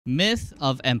Myth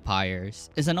of Empires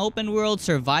is an open-world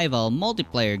survival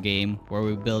multiplayer game where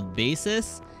we build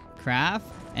bases, craft,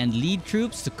 and lead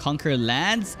troops to conquer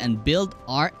lands and build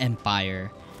our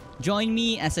empire. Join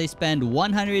me as I spend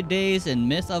 100 days in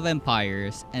Myth of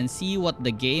Empires and see what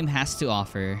the game has to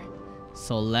offer.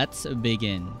 So let's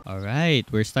begin.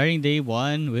 Alright, we're starting day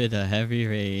 1 with a heavy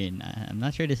rain. I'm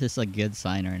not sure this is a good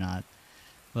sign or not.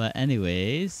 But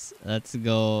anyways, let's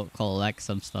go collect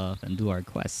some stuff and do our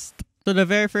quest. So the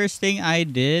very first thing I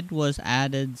did was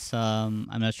added some,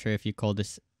 I'm not sure if you call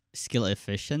this skill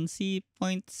efficiency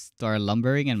points to our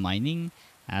lumbering and mining,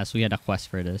 as we had a quest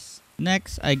for this.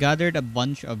 Next, I gathered a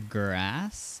bunch of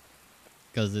grass,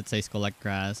 because it says collect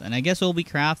grass, and I guess we'll be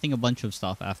crafting a bunch of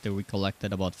stuff after we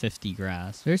collected about 50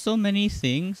 grass. There's so many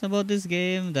things about this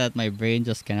game that my brain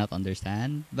just cannot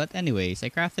understand. But anyways, I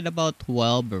crafted about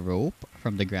 12 rope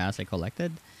from the grass I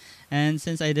collected. And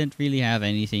since I didn't really have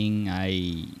anything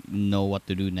I know what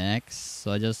to do next,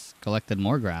 so I just collected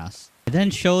more grass. I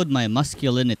then showed my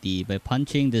masculinity by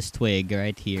punching this twig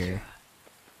right here.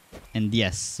 And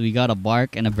yes, we got a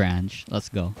bark and a branch. Let's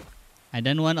go. I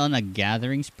then went on a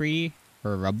gathering spree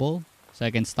for rubble, so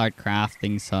I can start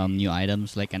crafting some new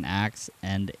items like an axe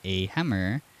and a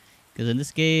hammer. Because in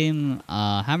this game,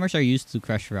 hammers are used to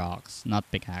crush rocks, not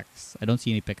pickaxe. I don't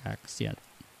see any pickaxe yet.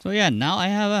 So yeah, now I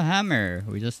have a hammer.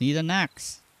 We just need an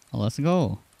axe. Well, let's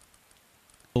go.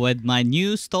 With my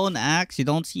new stone axe, you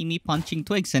don't see me punching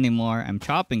twigs anymore. I'm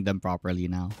chopping them properly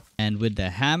now. And with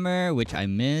the hammer, which I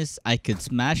missed, I could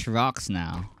smash rocks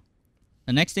now.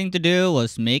 The next thing to do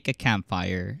was make a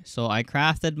campfire. So I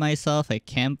crafted myself a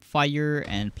campfire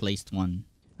and placed one.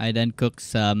 I then cooked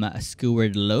some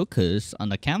skewered locusts on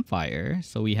the campfire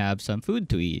so we have some food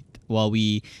to eat while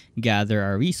we gather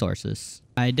our resources.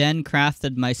 I then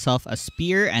crafted myself a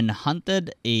spear and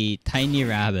hunted a tiny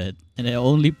rabbit. And I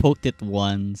only poked it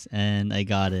once and I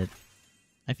got it.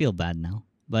 I feel bad now,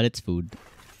 but it's food.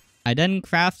 I then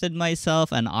crafted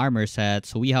myself an armor set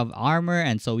so we have armor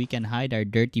and so we can hide our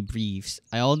dirty briefs.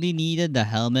 I only needed the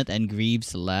helmet and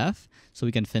greaves left so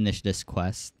we can finish this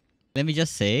quest. Let me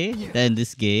just say that in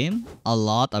this game, a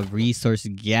lot of resource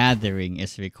gathering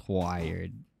is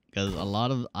required. Because a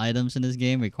lot of items in this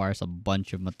game requires a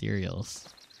bunch of materials.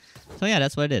 So yeah,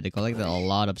 that's what I did. I collected a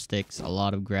lot of sticks, a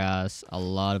lot of grass, a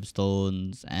lot of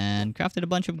stones, and crafted a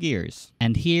bunch of gears.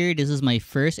 And here, this is my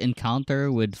first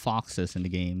encounter with foxes in the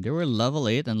game. They were level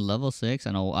 8 and level 6,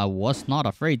 and I was not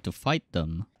afraid to fight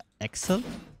them. Excel?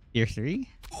 Tier 3?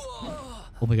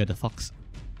 Oh my god, the fox.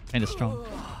 Kinda strong.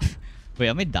 Wait,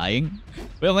 am I dying?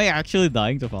 Wait, am I actually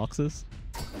dying to foxes?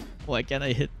 Why can't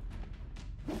I hit?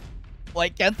 Why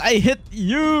can't I hit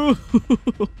you?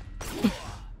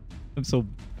 I'm so...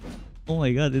 Oh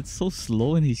my god, it's so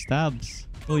slow when he stabs.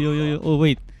 Oh, yo, yo, yo. Oh,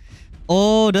 wait.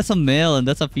 Oh, that's a male and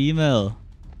that's a female.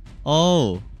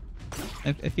 Oh.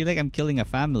 I feel like I'm killing a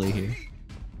family here.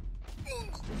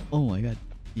 Oh my god.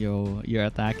 Yo, you're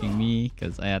attacking me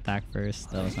because I attacked first.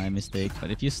 That was my mistake.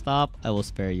 But if you stop, I will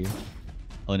spare you.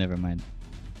 Oh, never mind.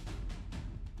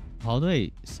 How do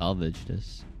I salvage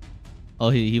this? Oh,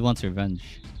 he wants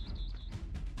revenge.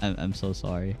 I'm so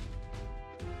sorry.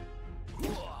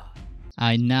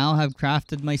 I now have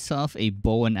crafted myself a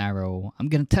bow and arrow. I'm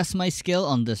gonna test my skill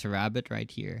on this rabbit right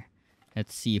here.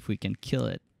 Let's see if we can kill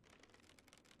it.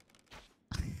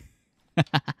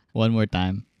 One more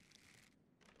time.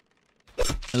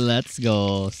 Let's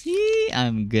go. See,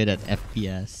 I'm good at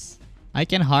FPS. I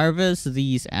can harvest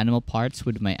these animal parts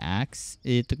with my axe.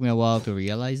 It took me a while to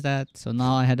realize that. So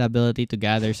now I had the ability to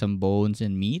gather some bones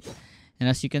and meat. And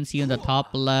as you can see on the top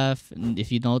left,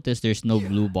 if you notice, there's no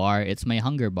blue bar. It's my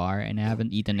hunger bar and I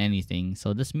haven't eaten anything.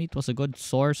 So this meat was a good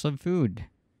source of food.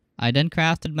 I then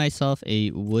crafted myself a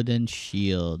wooden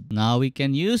shield. Now we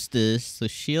can use this to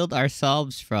shield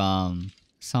ourselves from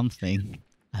something.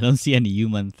 I don't see any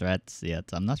human threats yet.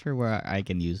 I'm not sure where I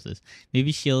can use this.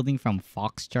 Maybe shielding from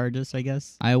fox charges, I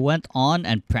guess. I went on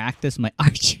and practiced my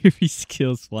archery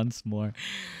skills once more.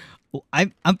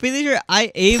 I'm pretty sure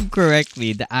I aimed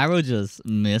correctly. The arrow just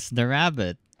missed the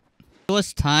rabbit. It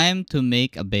was time to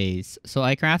make a base. So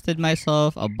I crafted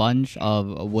myself a bunch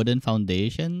of wooden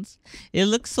foundations. It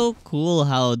looks so cool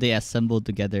how they assemble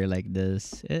together like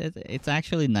this. It's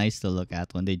actually nice to look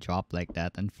at when they drop like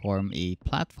that and form a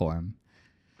platform.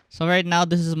 So right now,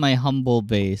 this is my humble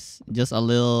base. Just a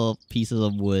little pieces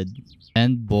of wood.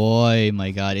 And boy,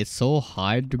 my god, it's so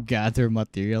hard to gather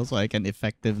materials so I can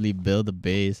effectively build a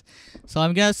base. So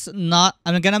I'm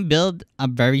gonna build a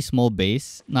very small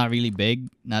base. Not really big,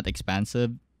 not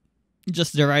expansive.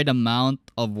 Just the right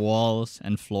amount of walls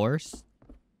and floors.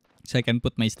 So I can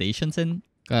put my stations in.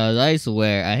 Cause I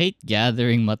swear, I hate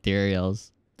gathering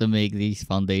materials to make these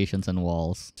foundations and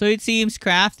walls. So it seems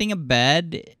crafting a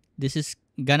bed, this is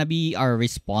gonna be our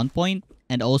respawn point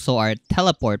and also our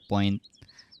teleport point.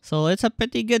 So it's a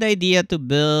pretty good idea to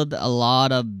build a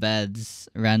lot of beds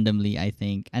randomly, I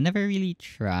think. I never really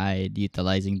tried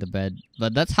utilizing the bed,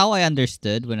 but that's how I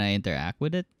understood when I interact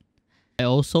with it. I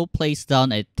also placed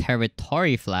down a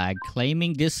territory flag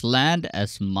claiming this land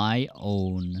as my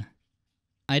own.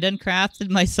 I then crafted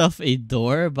myself a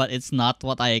door, but it's not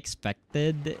what I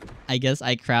expected. I guess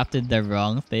I crafted the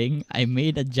wrong thing. I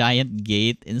made a giant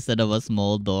gate instead of a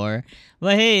small door.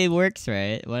 But hey, it works,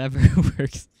 right? Whatever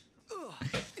works.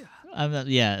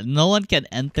 Yeah, no one can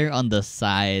enter on the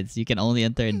sides. You can only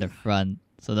enter in the front.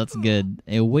 So that's good.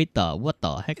 Hey, wait, what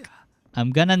the heck?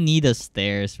 I'm gonna need a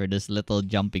stairs for this little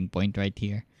jumping point right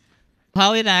here.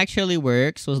 How it actually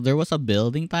works was there was a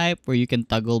building type where you can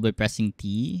toggle by pressing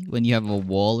T when you have a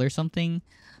wall or something.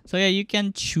 So yeah, you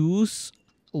can choose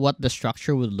what the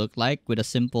structure would look like with a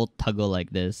simple toggle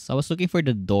like this. I was looking for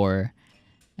the door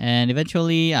and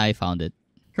eventually I found it.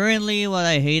 Currently, what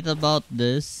I hate about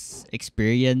this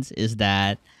experience is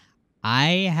that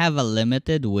I have a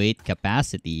limited weight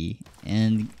capacity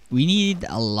and we need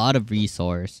a lot of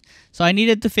resource. So I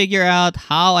needed to figure out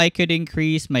how I could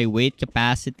increase my weight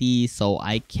capacity so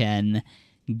I can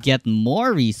get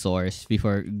more resource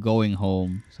before going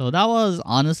home. So that was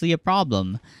honestly a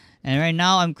problem. And right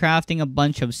now I'm crafting a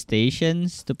bunch of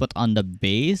stations to put on the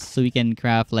base so we can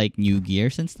craft like new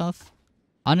gears and stuff.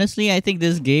 Honestly, I think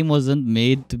this game wasn't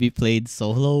made to be played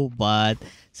solo, but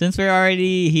since we're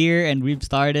already here and we've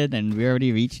started and we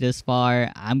already reached this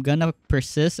far, I'm gonna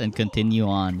persist and continue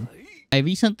on. I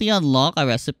recently unlocked a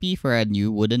recipe for a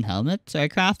new wooden helmet, so I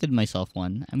crafted myself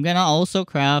one. I'm gonna also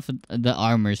craft the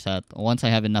armor set once I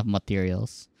have enough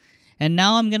materials. And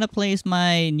now I'm gonna place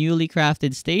my newly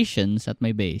crafted stations at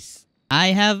my base. I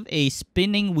have a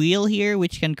spinning wheel here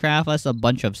which can craft us a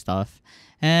bunch of stuff.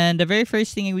 And the very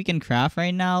first thing we can craft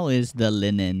right now is the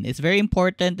linen. It's very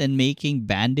important in making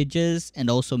bandages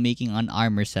and also making an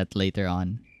armor set later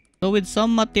on. So with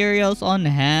some materials on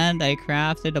hand, I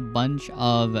crafted a bunch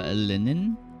of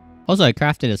linen. Also, I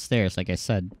crafted the stairs like I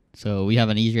said. So we have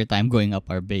an easier time going up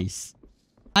our base.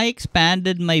 I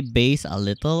expanded my base a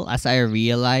little as I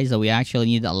realized that we actually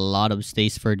need a lot of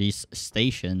space for these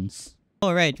stations.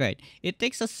 Oh, right. It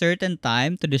takes a certain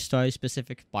time to destroy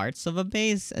specific parts of a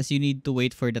base as you need to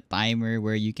wait for the timer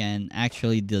where you can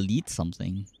actually delete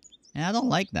something. And I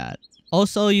don't like that.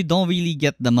 Also, you don't really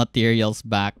get the materials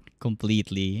back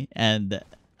completely and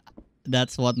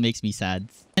that's what makes me sad.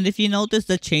 And if you notice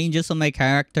the changes on my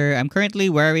character, I'm currently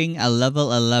wearing a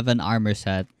level 11 armor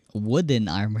set. Wooden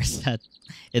armor set.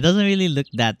 It doesn't really look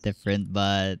that different,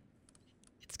 but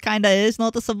kinda is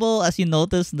noticeable. As you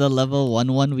notice, the level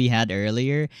 1 we had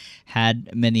earlier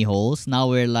had many holes. Now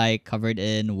we're like covered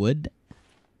in wood.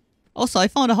 Also, I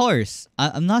found a horse.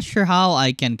 I'm not sure how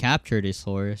I can capture this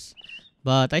horse,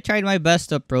 but I tried my best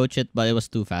to approach it, but it was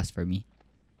too fast for me.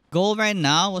 Goal right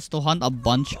now was to hunt a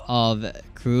bunch of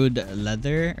crude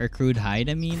leather or crude hide,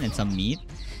 and some meat.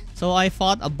 So I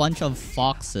fought a bunch of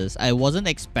foxes. I wasn't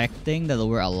expecting that there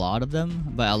were a lot of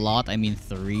them. By a lot, I mean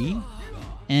 3.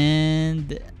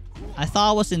 And I thought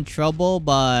I was in trouble,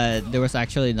 but there was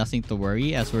actually nothing to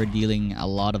worry as we're dealing a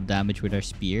lot of damage with our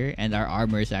spear and our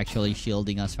armor is actually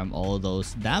shielding us from all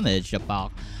those damage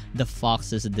the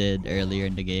foxes did earlier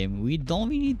in the game. We don't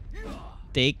really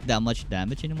take that much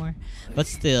damage anymore, but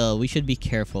still, we should be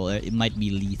careful. It might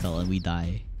be lethal and we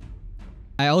die.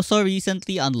 I also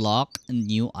recently unlocked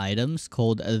new items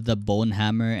called the Bone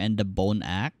Hammer and the Bone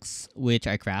Axe, which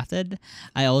I crafted.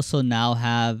 I also now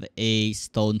have a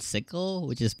stone sickle,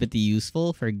 which is pretty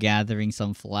useful for gathering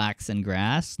some flax and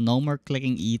grass. No more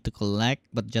clicking E to collect,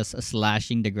 but just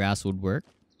slashing the grass would work.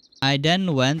 I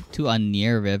then went to a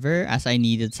near river as I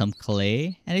needed some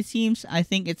clay, and I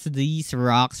think it's these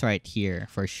rocks right here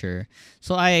for sure.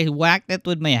 So I whacked it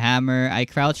with my hammer. I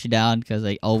crouched down because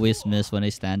I always miss when I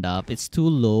stand up. It's too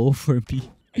low for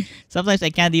me. Sometimes I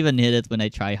can't even hit it when I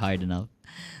try hard enough.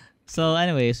 So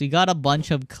anyways, we got a bunch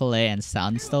of clay and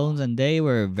sandstones and they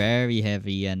were very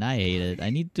heavy and I hate it. I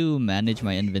need to manage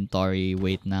my inventory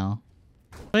weight now.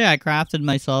 So yeah, I crafted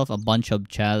myself a bunch of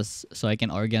chests so I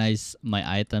can organize my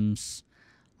items.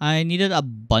 I needed a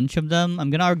bunch of them. I'm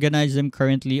gonna organize them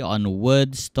currently on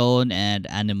wood, stone, and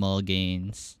animal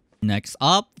gains. Next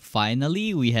up,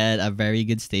 finally, we had a very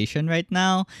good station right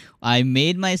now. I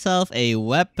made myself a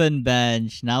weapon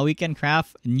bench. Now we can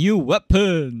craft new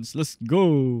weapons. Let's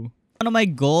go. One of my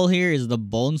goal here is the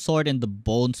Bone Sword and the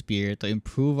Bone Spear to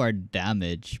improve our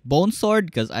damage. Bone Sword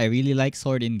because I really like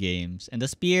sword in games. And the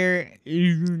Spear,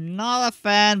 not a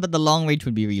fan, but the long range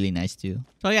would be really nice too.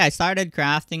 So yeah, I started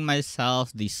crafting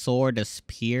myself the sword, the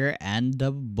spear, and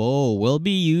the bow. We'll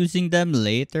be using them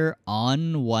later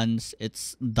on once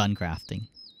it's done crafting.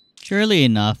 Surely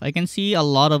enough, I can see a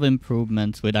lot of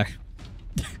improvements with our...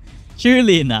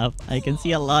 Surely enough, I can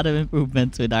see a lot of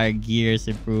improvements with our gears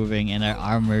improving and our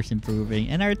armors improving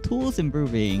and our tools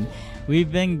improving.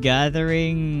 We've been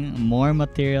gathering more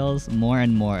materials more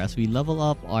and more as we level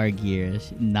up our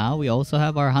gears. Now we also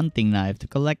have our hunting knife to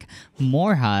collect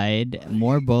more hide,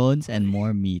 more bones, and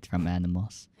more meat from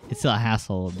animals. It's still a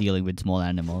hassle dealing with small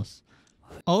animals.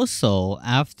 Also,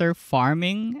 after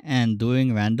farming and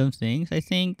doing random things, I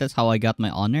think that's how I got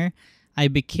my honor. I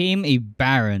became a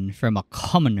baron from a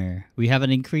commoner. We have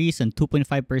an increase in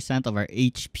 2.5% of our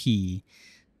HP.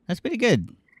 That's pretty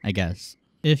good, I guess.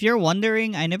 If you're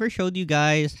wondering, I never showed you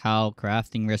guys how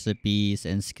crafting recipes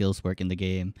and skills work in the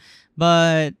game.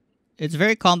 But it's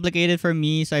very complicated for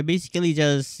me, so I basically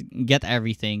just get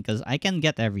everything because I can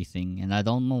get everything and I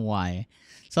don't know why.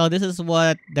 So this is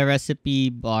what the recipe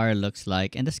bar looks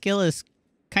like. And the skill is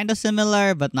kind of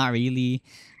similar, but not really.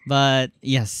 But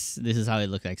yes, this is how it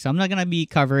looks like. So I'm not going to be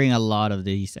covering a lot of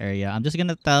this area. I'm just going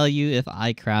to tell you if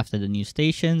I crafted the new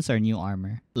stations or new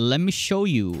armor. Let me show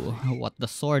you what the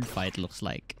sword fight looks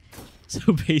like.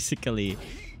 So basically,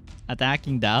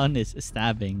 attacking down is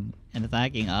stabbing. And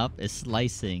attacking up is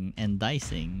slicing and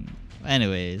dicing.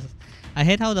 Anyways, I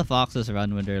hate how the foxes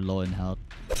run when they're low in health.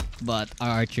 But our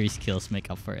archery skills make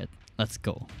up for it. Let's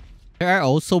go. There are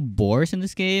also boars in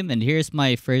this game, and here's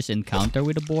my first encounter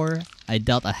with a boar. I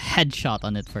dealt a headshot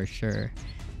on it for sure.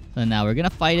 So now we're gonna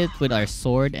fight it with our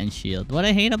sword and shield. What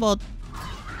I hate about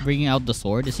bringing out the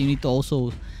sword is you need to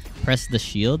also press the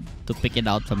shield to pick it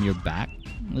out from your back.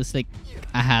 It's like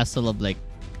a hassle of like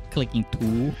clicking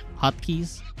two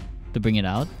hotkeys to bring it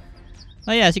out.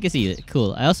 Oh yeah, as you can see,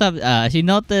 cool. I also have, as you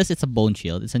notice, it's a bone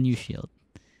shield. It's a new shield.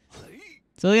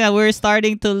 So yeah, we're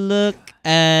starting to look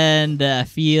and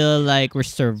feel like we're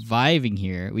surviving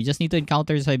here. We just need to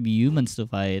encounter some humans to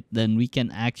fight. Then we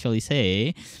can actually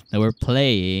say that we're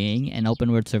playing an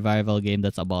open world survival game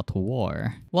that's about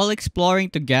war. While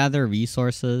exploring to gather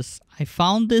resources, I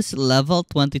found this level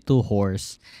 22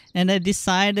 horse. And I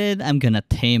decided I'm gonna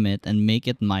tame it and make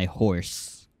it my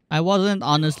horse. I wasn't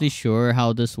honestly sure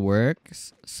how this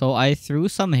works. So I threw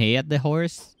some hay at the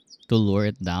horse to lure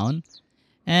it down.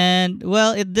 And,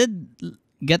 well, it did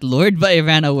get lured, but it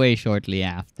ran away shortly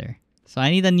after. So I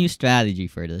need a new strategy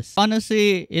for this.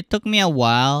 Honestly, it took me a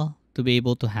while to be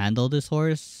able to handle this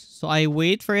horse. So I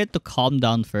wait for it to calm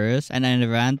down first, and then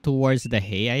ran towards the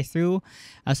hay I threw.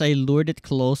 As I lured it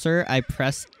closer, I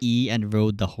pressed E and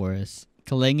rode the horse,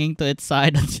 clinging to its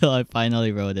side until I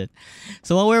finally rode it.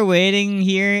 So what we're waiting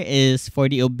here is for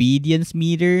the obedience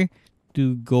meter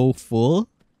to go full,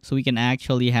 so we can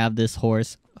actually have this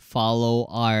horse follow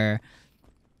our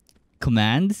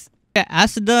commands.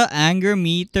 As the anger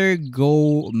meter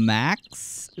go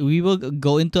max, we will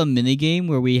go into a minigame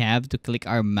where we have to click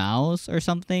our mouse or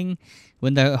something.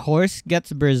 When the horse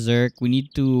gets berserk, we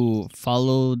need to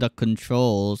follow the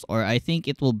controls, or I think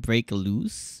it will break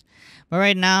loose. But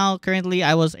right now, currently,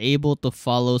 I was able to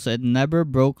follow, so it never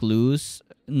broke loose,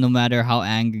 no matter how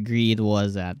angry it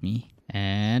was at me.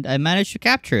 And I managed to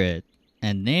capture it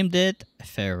and named it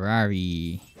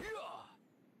Ferrari.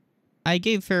 I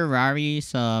gave Ferrari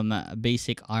some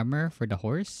basic armor for the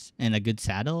horse and a good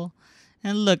saddle.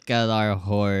 And look at our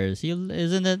horse.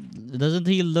 Doesn't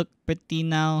he look pretty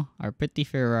now? Our pretty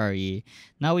Ferrari.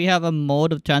 Now we have a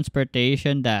mode of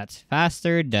transportation that's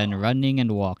faster than running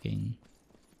and walking.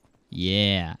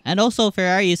 Yeah. And also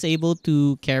Ferrari is able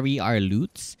to carry our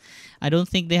loots. I don't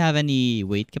think they have any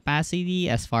weight capacity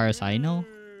as far as I know.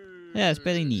 Yeah, it's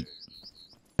pretty neat.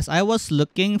 As I was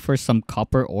looking for some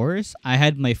copper ores, I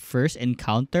had my first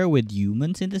encounter with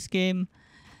humans in this game.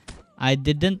 I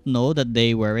didn't know that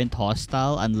they weren't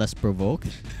hostile unless provoked.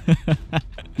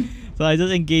 So I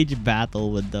just engaged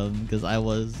battle with them because I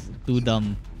was too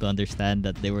dumb to understand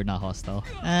that they were not hostile.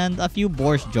 And a few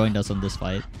boars joined us on this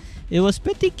fight. It was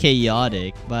pretty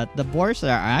chaotic, but the boars are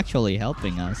actually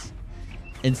helping us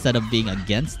instead of being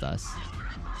against us.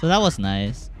 So that was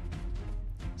nice.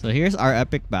 So here's our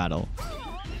epic battle.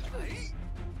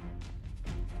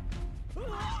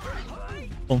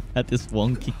 Oh, that is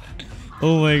wonky.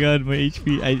 Oh my god, my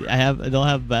HP. I don't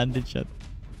have bandage yet.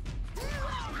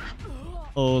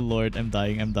 Oh lord, I'm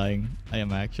dying. I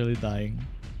am actually dying.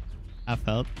 Half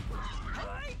health.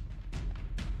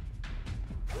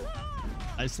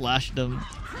 I slashed them.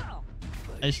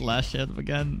 I slashed him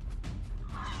again.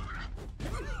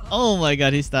 Oh my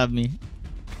god, he stabbed me.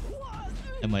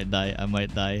 I might die. I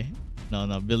might die. No,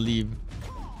 no. Believe.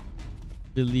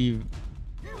 Believe.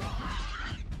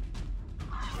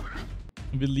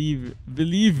 Believe.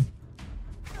 Believe.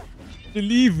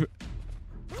 Believe.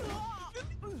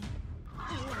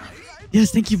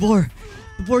 Yes, thank you, boar.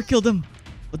 The boar killed him.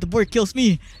 But the boar kills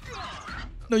me.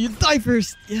 No, you die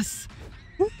first. Yes.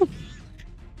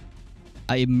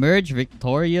 I emerged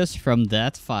victorious from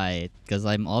that fight because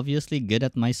I'm obviously good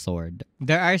at my sword.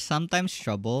 There are sometimes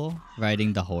trouble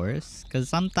riding the horse because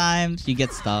sometimes you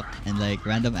get stuck and like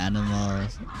random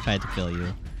animals try to kill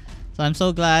you. So I'm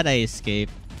so glad I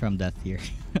escaped from death here.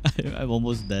 I'm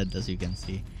almost dead, as you can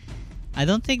see. I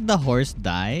don't think the horse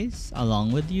dies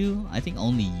along with you. I think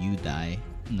only you die.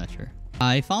 I'm not sure.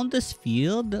 I found this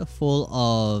field full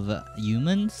of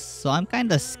humans, so I'm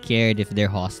kind of scared if they're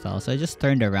hostile. So I just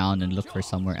turned around and looked for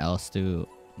somewhere else to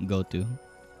go to.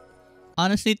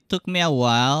 Honestly, it took me a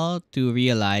while to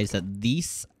realize that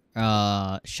these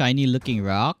shiny looking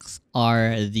rocks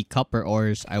are the copper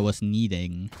ores I was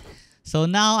needing. So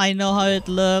now I know how it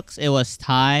looks. It was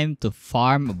time to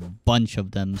farm a bunch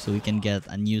of them so we can get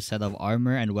a new set of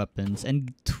armor and weapons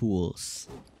and tools.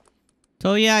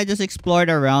 So yeah, I just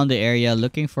explored around the area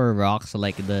looking for rocks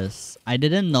like this. I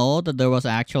didn't know that there was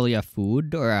actually a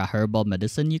food or a herbal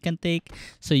medicine you can take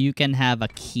so you can have a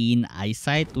keen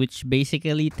eyesight, which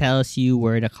basically tells you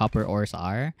where the copper ores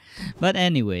are. But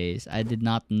anyways, I did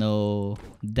not know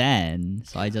then,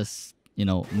 so I just, you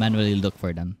know, manually look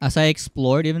for them. As I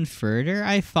explored even further,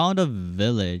 I found a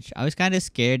village. I was kind of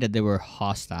scared that they were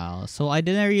hostile, so I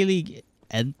didn't really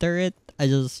enter it. I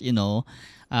just, you know,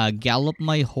 gallop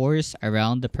my horse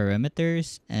around the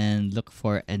perimeters and look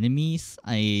for enemies.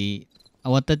 I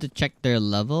wanted to check their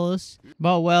levels,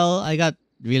 but well, I got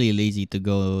really lazy to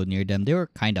go near them. They were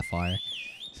kind of far.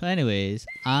 So anyways,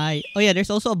 oh yeah, there's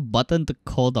also a button to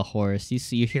call the horse.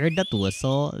 You hear that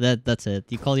whistle? That's it.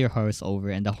 You call your horse over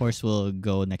and the horse will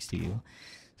go next to you.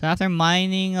 So after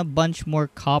mining a bunch more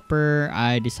copper,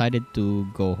 I decided to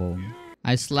go home.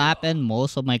 I slapped in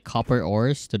most of my copper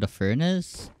ores to the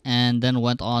furnace and then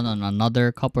went on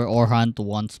another copper ore hunt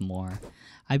once more.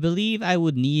 I believe I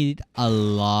would need a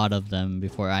lot of them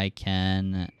before I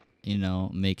can, you know,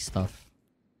 make stuff.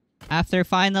 After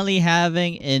finally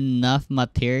having enough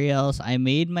materials, I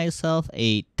made myself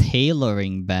a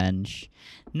tailoring bench.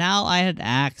 Now I had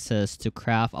access to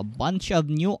craft a bunch of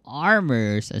new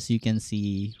armors, as you can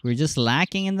see. We're just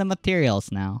lacking in the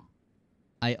materials now.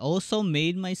 I also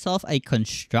made myself a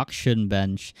construction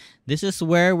bench. This is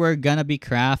where we're gonna be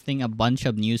crafting a bunch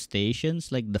of new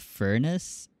stations like the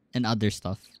furnace and other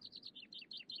stuff.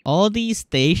 All these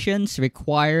stations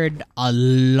required a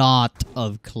lot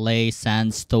of clay,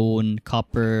 sandstone,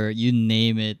 copper, you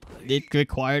name it. It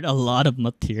required a lot of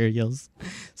materials.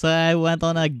 So I went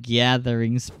on a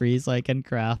gathering spree so I can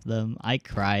craft them. I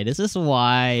cried. This is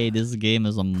why this game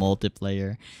is a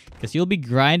multiplayer. Because you'll be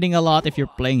grinding a lot if you're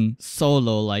playing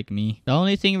solo like me. The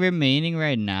only thing remaining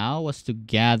right now was to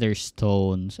gather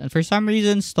stones. And for some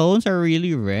reason, stones are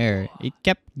really rare. It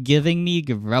kept giving me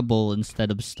rubble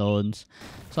instead of stones.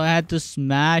 So I had to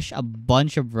smash a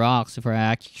bunch of rocks before I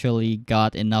actually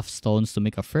got enough stones to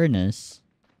make a furnace.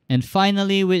 And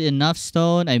finally, with enough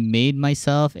stone, I made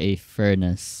myself a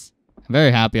furnace. I'm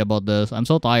very happy about this. I'm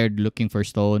so tired looking for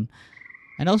stone.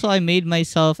 And also, I made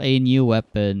myself a new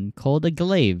weapon called a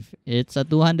glaive. It's a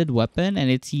two-handed weapon and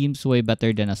it seems way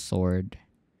better than a sword.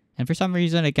 And for some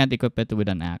reason, I can't equip it with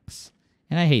an axe.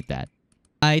 And I hate that.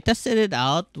 I tested it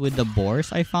out with the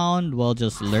boars I found while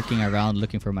just lurking around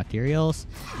looking for materials.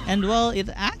 And well, it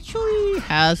actually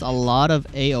has a lot of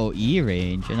AoE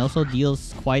range and also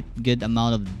deals quite good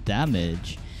amount of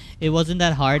damage. It wasn't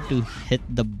that hard to hit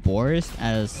the boars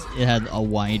as it had a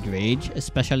wide range,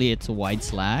 especially its wide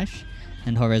slash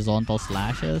and horizontal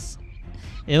slashes.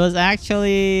 It was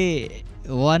actually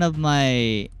one of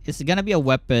my... It's gonna be a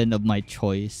weapon of my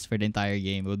choice for the entire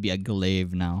game. It would be a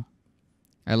glaive now.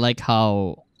 I like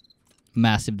how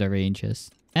massive the range is.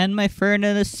 And my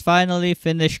furnace finally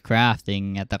finished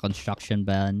crafting at the construction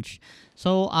bench.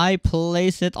 So I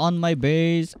place it on my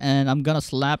base and I'm gonna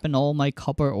slap in all my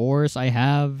copper ores I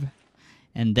have.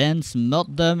 And then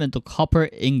smelt them into copper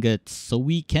ingots so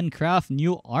we can craft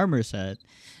new armor set.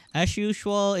 As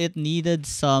usual, it needed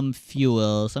some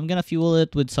fuel. So I'm gonna fuel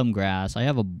it with some grass. I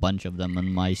have a bunch of them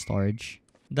in my storage.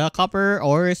 The copper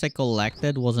ores I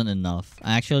collected wasn't enough.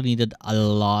 I actually needed a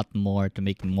lot more to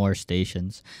make more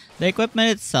stations. The equipment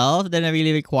itself didn't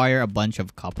really require a bunch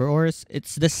of copper ores.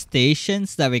 It's the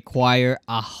stations that require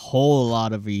a whole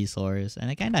lot of resource. And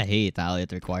I kind of hate how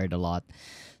it required a lot.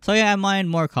 So yeah, I mined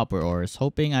more copper ores,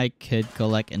 hoping I could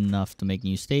collect enough to make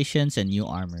new stations and new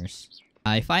armors.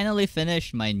 I finally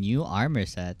finished my new armor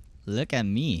set. Look at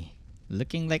me,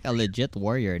 looking like a legit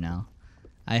warrior now.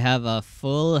 I have a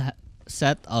full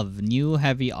set of new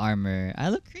heavy armor. I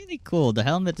look really cool. The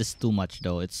helmet is too much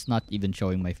though. It's not even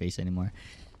showing my face anymore.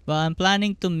 But I'm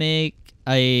planning to make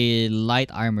a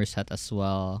light armor set as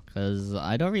well, because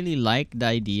I don't really like the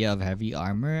idea of heavy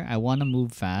armor. I want to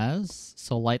move fast,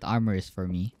 so light armor is for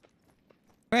me.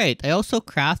 Right, I also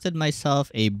crafted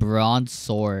myself a bronze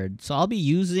sword. So I'll be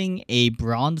using a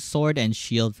bronze sword and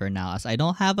shield for now, as I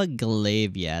don't have a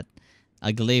glaive yet.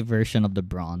 A glaive version of the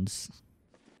bronze.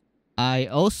 I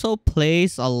also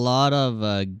place a lot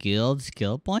of guild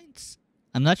skill points.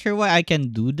 I'm not sure why I can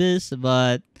do this,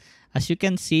 but as you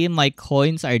can see, my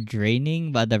coins are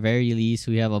draining. But at the very least,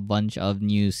 we have a bunch of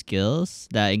new skills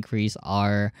that increase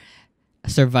our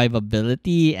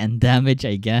survivability and damage,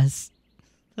 I guess.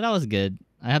 So that was good.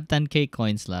 I have 10k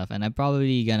coins left, and I'm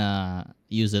probably gonna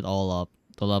use it all up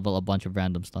to level a bunch of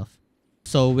random stuff.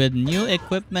 So with new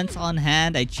equipments on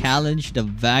hand, I challenged the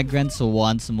Vagrants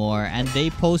once more, and they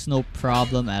pose no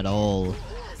problem at all.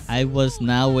 I was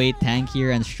now way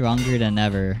tankier and stronger than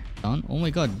ever. Oh my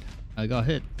god, I got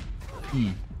hit.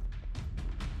 I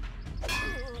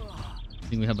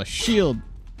think we have a shield.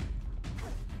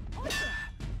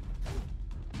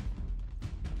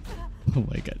 Oh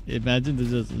my god, imagine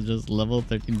this is just level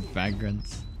 13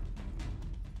 Vagrants.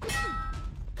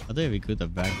 How do I recruit a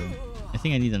Vagrant? I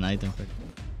think I need an item for it.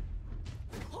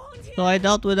 So I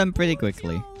dealt with them pretty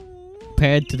quickly,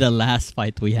 compared to the last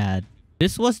fight we had.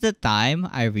 This was the time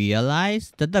I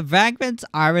realized that the Vagrants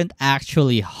aren't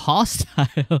actually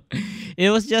hostile. It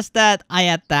was just that I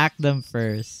attacked them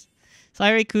first. So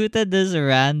I recruited this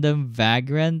random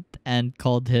Vagrant and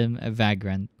called him a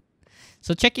Vagrant.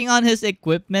 So checking on his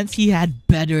equipments, he had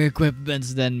better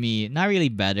equipments than me. Not really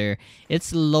better.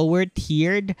 It's lower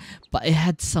tiered, but it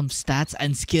had some stats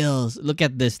and skills. Look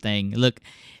at this thing. Look,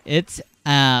 it's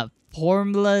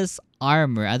formless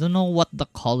armor. I don't know what the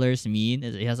colors mean.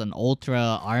 It has an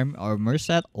ultra armor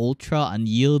set, ultra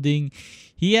unyielding.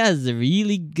 He has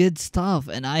really good stuff,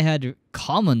 and I had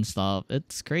common stuff.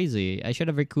 It's crazy. I should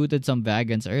have recruited some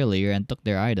Vagrants earlier and took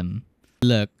their item.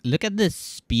 Look at this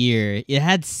spear. It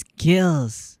had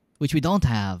skills, which we don't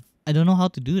have. I don't know how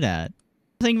to do that.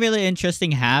 Nothing really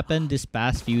interesting happened this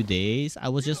past few days. I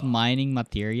was just mining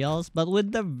materials, but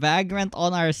with the Vagrant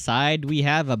on our side, we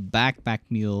have a backpack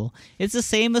mule. It's the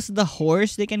same as the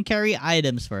horse. They can carry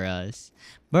items for us.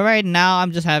 But right now,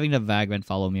 I'm just having the Vagrant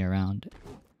follow me around.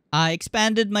 I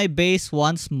expanded my base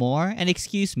once more, and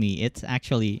excuse me, it's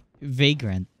actually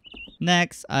Vagrant.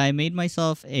 Next, I made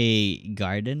myself a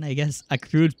garden, I guess, a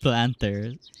crude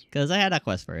planter, because I had a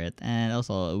quest for it. And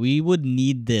also, we would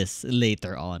need this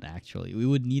later on, actually. We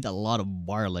would need a lot of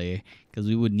barley, because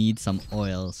we would need some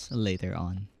oils later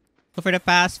on. So for the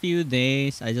past few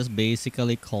days, I just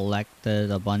basically collected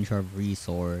a bunch of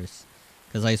resources,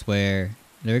 because I swear,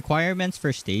 the requirements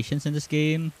for stations in this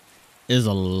game is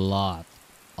a lot.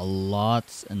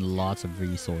 Lots and lots of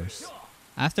resource.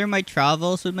 After my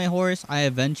travels with my horse, I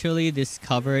eventually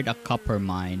discovered a copper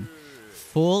mine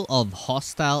full of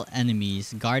hostile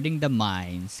enemies guarding the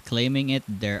mines, claiming it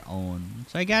their own.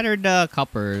 So I gathered the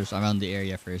coppers around the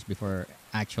area first before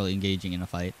actually engaging in a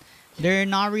fight. They're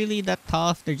not really that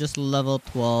tough. They're just level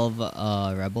 12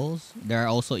 rebels. There are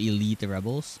also elite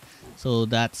rebels. So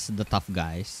that's the tough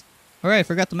guys. Alright, I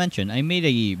forgot to mention, I made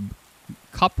a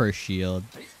copper shield.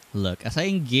 Look, as I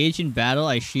engage in battle,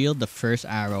 I shield the first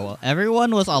arrow.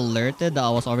 Everyone was alerted that I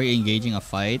was already engaging a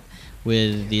fight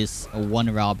with this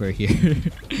one robber here.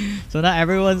 So now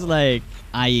everyone's like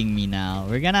eyeing me now.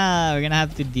 We're gonna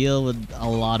have to deal with a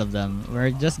lot of them.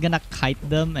 We're just gonna kite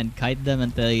them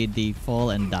until they fall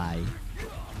and die.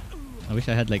 I wish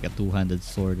I had like a two-handed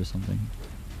sword or something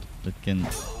that can.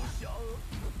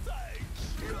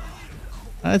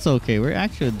 That's okay. We're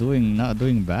actually not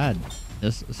doing bad.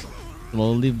 Just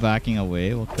slowly backing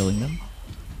away while killing them.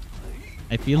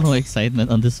 I feel no excitement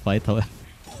on this fight, however.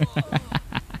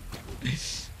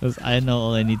 Because I know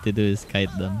all I need to do is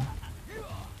kite them.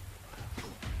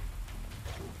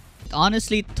 It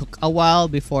honestly took a while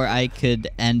before I could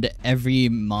end every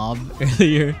mob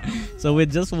earlier. So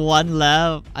with just one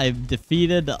left, I've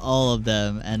defeated all of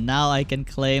them. And now I can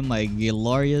claim my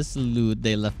glorious loot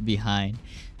they left behind.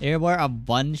 There were a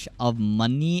bunch of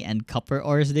money and copper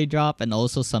ores they drop, and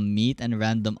also some meat and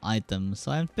random items.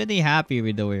 So I'm pretty happy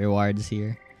with the rewards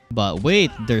here. But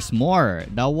wait, there's more.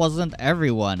 That wasn't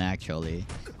everyone actually.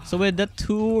 So with the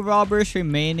 2 robbers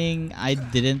remaining, I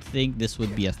didn't think this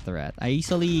would be a threat. I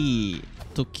easily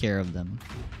took care of them.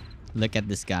 Look at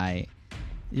this guy.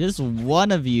 Just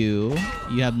one of you.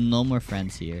 You have no more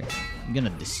friends here. I'm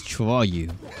gonna destroy you.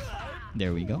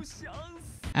 There we go.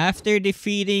 After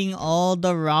defeating all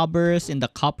the robbers in the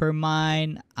copper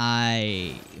mine,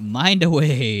 I mined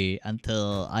away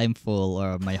until I'm full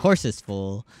or my horse is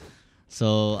full.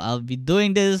 So I'll be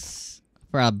doing this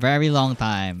for a very long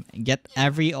time. Get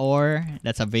every ore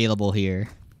that's available here.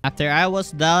 After I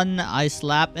was done, I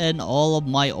slapped in all of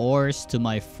my ores to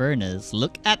my furnace.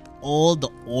 Look at all the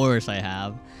ores I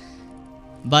have.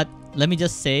 But let me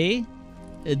just say,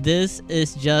 this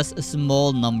is just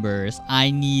small numbers.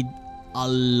 I need a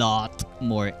lot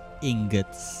more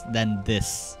ingots than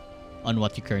this on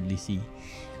what you currently see.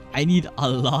 I need a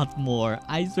lot more.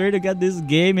 I swear to God, this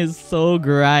game is so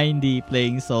grindy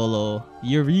playing solo.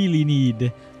 You really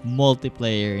need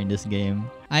multiplayer in this game.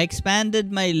 I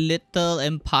expanded my little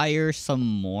empire some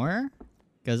more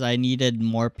because I needed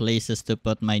more places to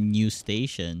put my new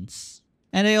stations.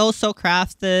 And I also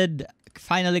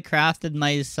finally crafted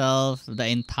myself the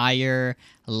entire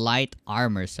light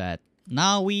armor set.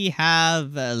 Now we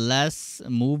have less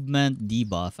movement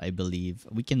debuff, I believe.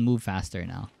 We can move faster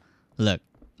now. Look,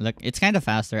 it's kind of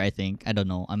faster, I think. I don't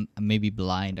know. I'm maybe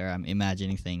blind or I'm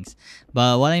imagining things.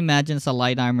 But what I imagine as a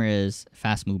light armor is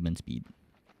fast movement speed.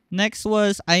 Next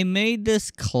was I made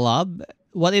this club.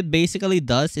 What it basically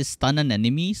does is stun an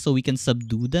enemy so we can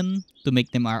subdue them to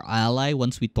make them our ally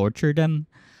once we torture them.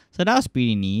 So that was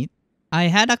pretty neat. I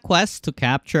had a quest to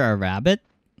capture a rabbit.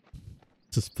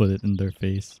 Just put it in their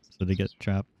face so they get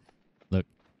trapped. Look,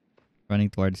 running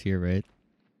towards here, right?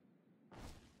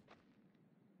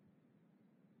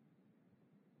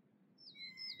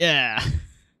 Yeah.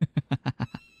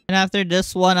 And after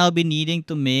this one, I'll be needing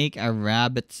to make a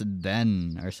rabbit's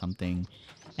den or something.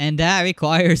 And that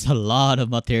requires a lot of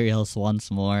materials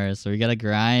once more. So we gotta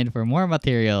grind for more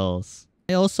materials.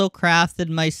 I also crafted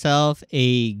myself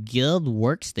a guild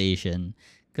workstation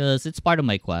because it's part of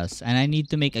my quest. And I need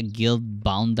to make a guild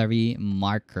boundary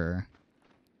marker.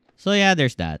 So yeah,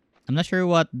 there's that. I'm not sure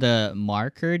what the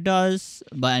marker does.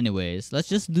 But anyways, let's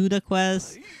just do the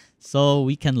quest so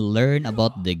we can learn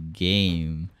about the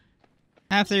game.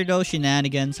 After those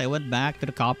shenanigans, I went back to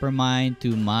the copper mine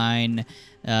to mine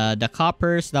the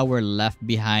coppers that were left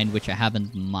behind, which I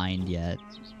haven't mined yet.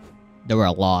 There were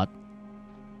a lot.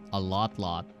 A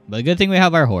lot. But good thing we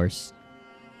have our horse.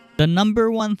 The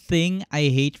number one thing I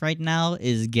hate right now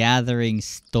is gathering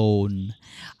stone.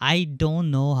 I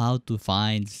don't know how to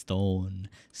find stone.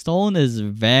 Stone is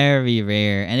very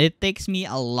rare and it takes me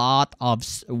a lot of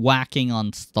whacking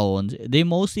on stones. They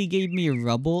mostly gave me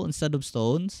rubble instead of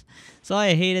stones. So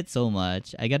I hate it so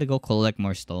much. I gotta go collect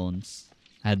more stones.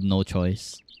 I had no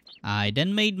choice. I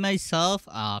then made myself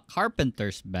a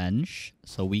carpenter's bench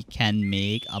so we can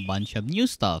make a bunch of new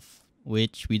stuff,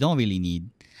 which we don't really need.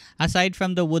 Aside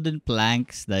from the wooden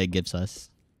planks that it gives us.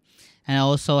 And I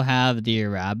also have the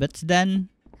rabbit's den.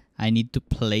 I need to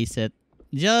place it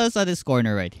just at this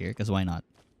corner right here, because why not?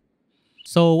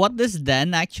 So what this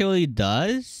den actually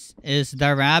does is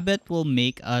the rabbit will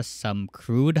make us some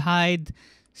crude hide,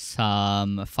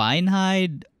 some fine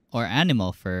hide, or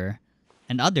animal fur,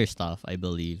 and other stuff, I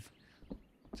believe.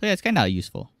 So yeah, it's kind of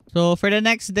useful. So for the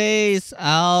next days,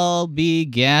 I'll be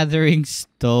gathering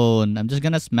stone. I'm just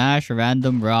gonna smash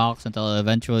random rocks until it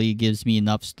eventually gives me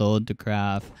enough stone to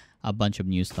craft a bunch of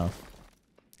new stuff.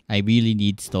 I really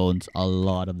need stones, a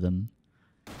lot of them.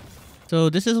 So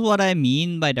this is what I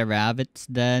mean by the rabbit's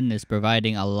den is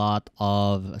providing a lot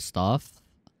of stuff.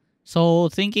 So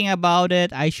thinking about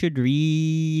it, I should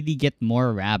really get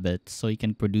more rabbits so you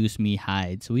can produce me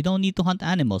hides. So we don't need to hunt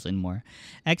animals anymore.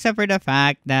 Except for the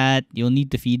fact that you'll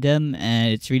need to feed them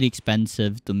and it's really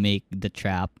expensive to make the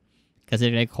trap because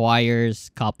it requires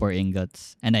copper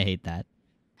ingots and I hate that.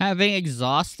 Having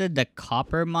exhausted the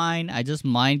copper mine, I just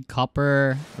mined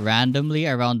copper randomly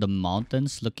around the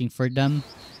mountains looking for them.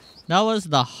 That was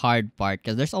the hard part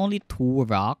because there's only 2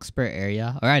 rocks per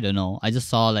area. Or I don't know. I just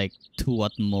saw like 2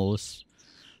 at most.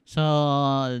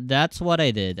 So that's what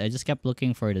I did. I just kept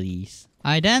looking for these.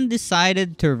 I then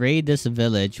decided to raid this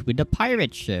village with the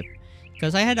pirate ship.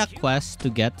 Because I had a quest to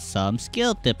get some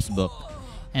skill tips book.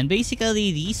 And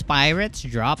basically these pirates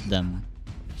dropped them.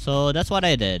 So that's what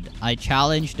I did. I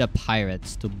challenged the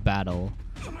pirates to battle.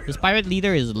 This pirate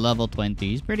leader is level 20.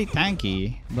 He's pretty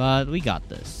tanky. But we got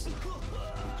this.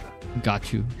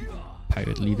 Got you,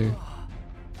 pirate leader.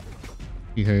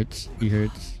 He hurts.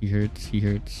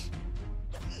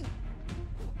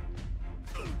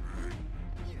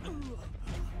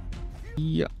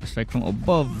 Yeah, strike from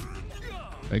above.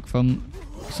 Strike from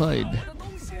side.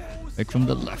 Strike from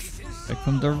the left. Strike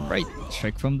from the right.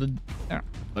 Strike from the...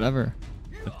 whatever.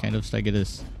 What kind of strike it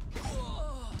is.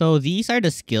 So these are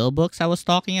the skill books I was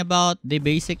talking about. They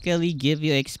basically give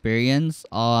you experience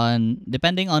on,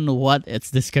 depending on what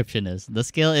its description is. The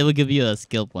skill, it will give you a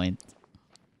skill point,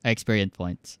 experience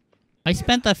points. I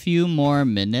spent a few more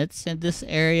minutes in this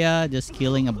area just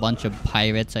killing a bunch of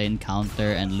pirates I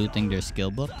encounter and looting their skill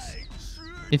books.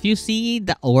 If you see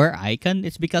the ore icon,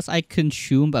 it's because I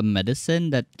consumed a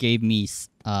medicine that gave me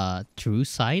true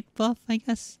sight buff, I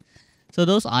guess. So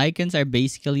those icons are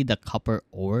basically the copper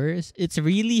ores. It's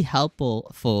really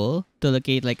helpful to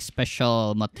locate like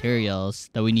special materials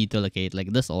that we need to locate,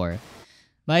 like this ore.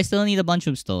 But I still need a bunch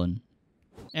of stone.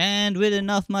 And with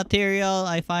enough material,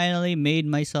 I finally made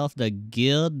myself the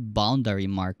guild boundary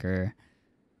marker.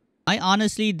 I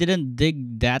honestly didn't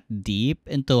dig that deep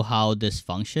into how this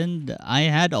functioned. I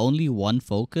had only one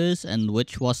focus, and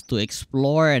which was to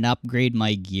explore and upgrade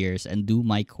my gears and do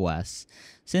my quests.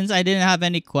 Since I didn't have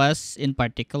any quests in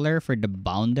particular for the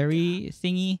boundary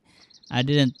thingy, I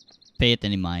didn't pay it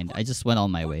any mind. I just went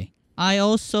on my way. I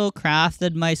also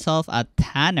crafted myself a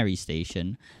tannery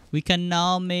station. We can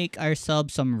now make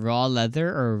ourselves some raw leather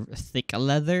or thick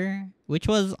leather, which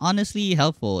was honestly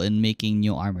helpful in making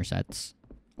new armor sets,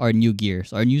 or new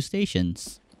gears, or new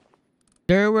stations.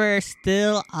 There were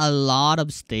still a lot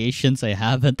of stations I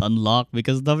haven't unlocked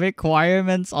because the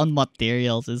requirements on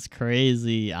materials is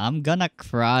crazy. I'm gonna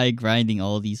cry grinding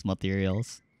all these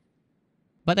materials.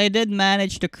 But I did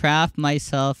manage to craft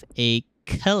myself a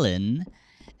kiln.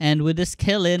 And with this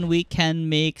kiln, we can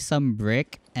make some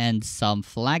brick and some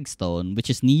flagstone, which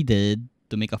is needed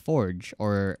to make a forge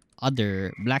or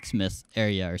other blacksmith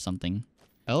area or something.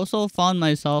 I also found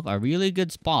myself a really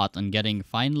good spot on getting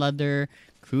fine leather,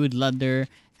 crude leather,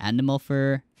 animal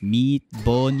fur, meat,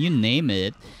 bone, you name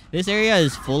it. This area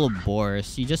is full of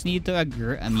boars. You just need to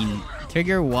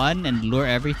trigger one and lure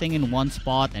everything in one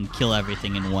spot and kill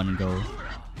everything in one go.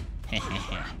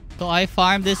 So I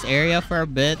farmed this area for a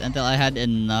bit until I had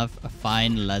enough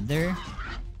fine leather.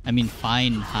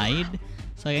 Fine hide.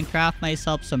 So I can craft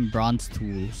myself some bronze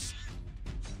tools.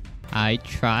 I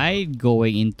tried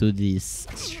going into this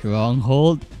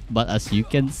stronghold, but as you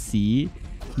can see,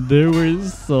 there were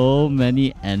so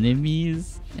many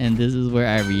enemies. And this is where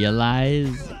I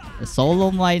realized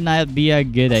solo might not be a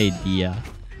good idea.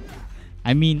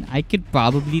 I could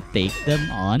probably take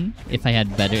them on if I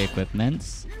had better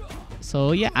equipments.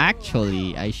 So yeah,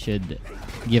 actually, I should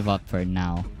give up for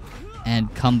now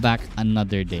and come back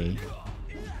another day,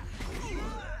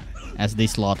 as they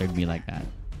slaughtered me like that.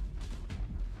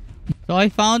 So I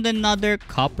found another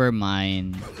copper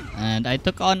mine and I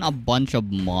took on a bunch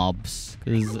of mobs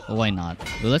because why not?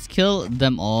 Well, let's kill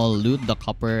them all, loot the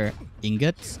copper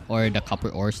ingots or the copper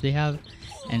ores they have,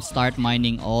 and start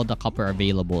mining all the copper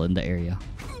available in the area.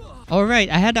 Alright,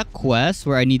 I had a quest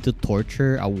where I need to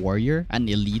torture a warrior, an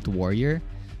elite warrior.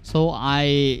 So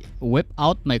I whip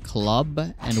out my club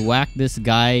and whack this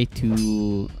guy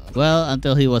to, well,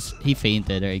 until he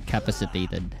fainted or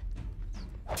incapacitated.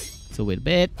 So wait a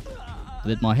bit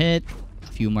more hit, a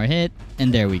few more hit,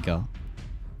 and there we go.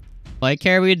 So I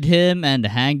carried him and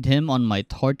hanged him on my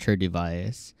torture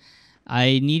device.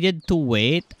 I needed to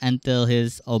wait until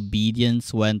his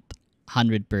obedience went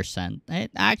 100%.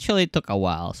 It actually took a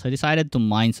while, so I decided to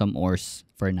mine some ores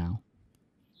for now.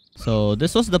 So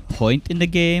this was the point in the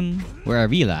game where I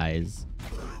realized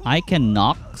I can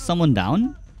knock someone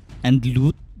down and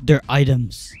loot their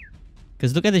items.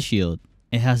 Because look at the shield.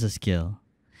 It has a skill.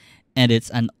 And it's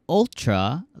an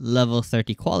ultra level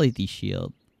 30 quality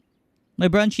shield. My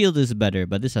bronze shield is better,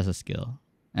 but this has a skill.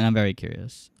 And I'm very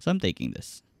curious. So I'm taking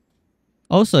this.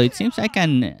 Also, it seems I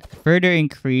can further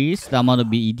increase the amount of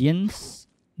obedience.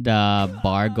 The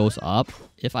bar goes up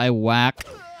if I whack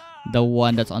the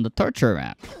one that's on the torture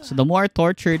map. So the more I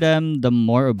torture them, the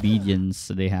more obedience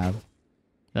they have.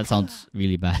 That sounds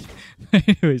really bad.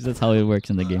 Anyways, that's how it works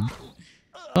in the game.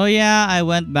 So yeah, I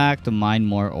went back to mine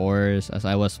more ores as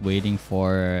I was waiting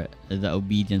for the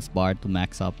obedience bar to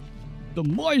max up. The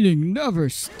mining never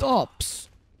stops.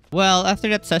 Well, after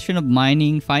that session of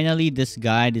mining, finally this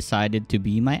guy decided to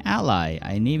be my ally.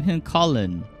 I named him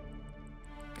Colin.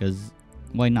 Because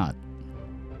why not?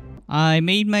 I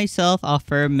made myself a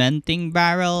fermenting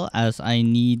barrel as I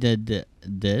needed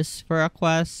this for a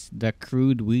quest, the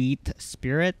crude wheat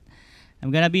spirit. I'm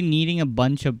gonna be needing a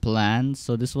bunch of plants,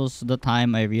 so this was the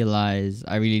time I realized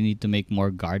I really need to make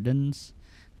more gardens.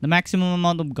 The maximum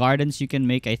amount of gardens you can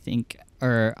make, I think,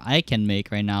 or I can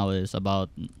make right now is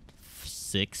about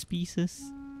 6 pieces.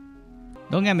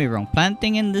 Don't get me wrong,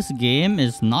 planting in this game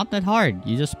is not that hard.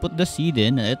 You just put the seed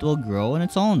in and it will grow on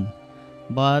its own.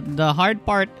 But the hard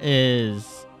part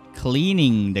is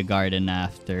cleaning the garden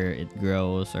after it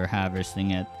grows or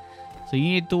harvesting it. So you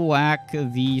need to whack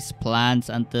these plants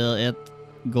until it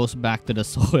goes back to the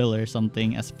soil or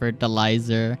something as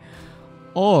fertilizer.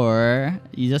 Or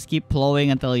you just keep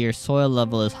plowing until your soil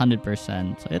level is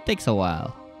 100%. So it takes a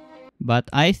while. But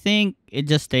I think it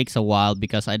just takes a while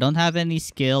because I don't have any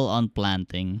skill on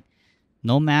planting.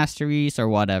 No masteries or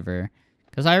whatever.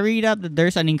 Because I read out that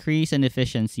there's an increase in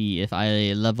efficiency if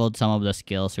I leveled some of the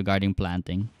skills regarding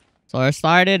planting. So I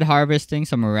started harvesting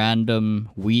some random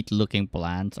wheat-looking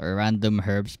plants or random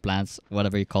herbs, plants,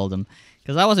 whatever you call them.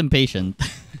 Because I was impatient.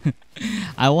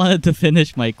 I wanted to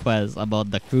finish my quest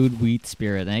about the crude wheat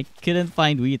spirit and I couldn't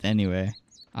find wheat anywhere.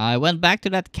 I went back to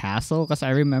that castle because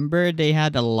I remember they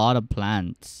had a lot of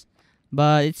plants.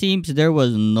 But it seems there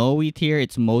was no wheat here.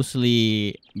 It's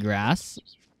mostly grass.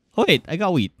 Oh wait, I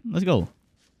got wheat. Let's go.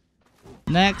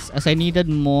 Next, as I needed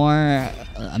more,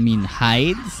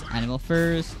 hides, animal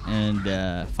furs,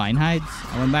 and fine hides,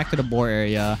 I went back to the boar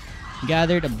area,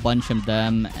 gathered a bunch of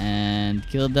them, and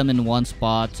killed them in one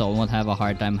spot so I won't have a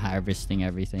hard time harvesting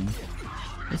everything.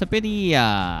 It's a pretty,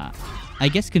 I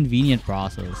guess, convenient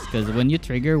process, because when you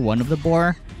trigger one of the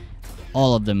boar,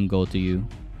 all of them go to you.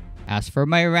 As for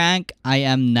my rank, I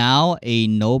am now a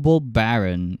Noble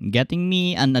Baron, getting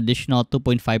me an additional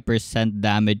 2.5%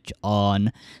 damage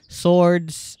on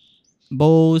swords,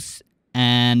 bows,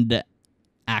 and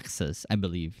axes, I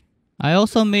believe. I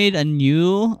also made a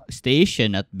new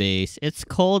station at base. It's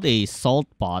called a salt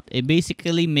pot. It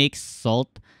basically makes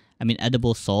salt,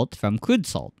 edible salt from crude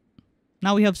salt.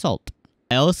 Now we have salt.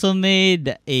 I also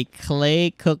made a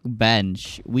clay cook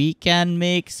bench. We can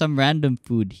make some random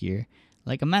food here.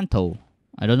 Like a manto.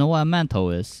 I don't know what a manto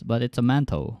is, but it's a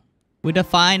manto. With the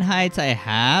fine hides I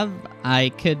have, I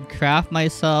could craft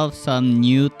myself some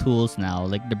new tools now.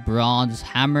 Like the bronze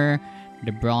hammer,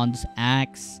 the bronze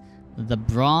axe, the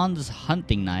bronze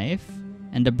hunting knife,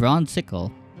 and the bronze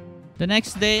sickle. The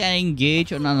next day, I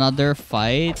engaged on another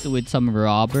fight with some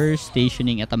robbers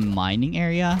stationing at a mining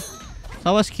area. So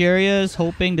I was curious,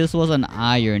 hoping this was an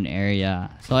iron area.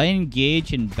 So I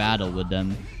engaged in battle with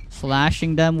them,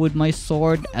 slashing them with my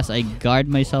sword as I guard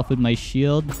myself with my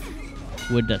shield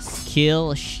with the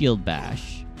skill Shield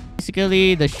Bash.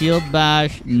 Basically, the Shield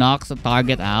Bash knocks the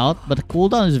target out, but the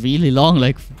cooldown is really long,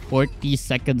 like 40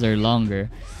 seconds or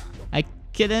longer. I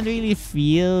couldn't really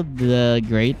feel the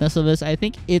greatness of this. I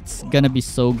think it's gonna be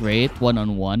so great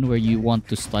one-on-one where you want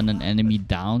to stun an enemy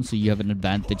down so you have an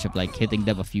advantage of like hitting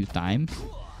them a few times.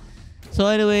 So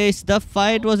anyways, the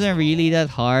fight wasn't really that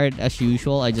hard as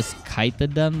usual. I just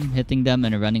kited them, hitting them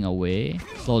and running away.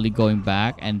 Slowly going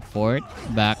back and forth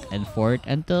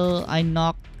until I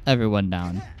knocked everyone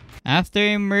down. After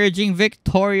emerging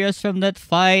victorious from that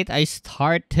fight, I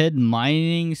started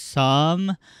mining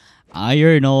some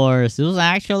iron ores. It was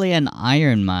actually an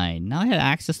iron mine. Now I had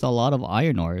access to a lot of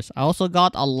iron ores. I also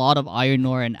got a lot of iron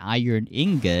ore and iron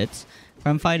ingots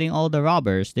from fighting all the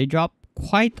robbers. They dropped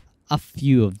quite a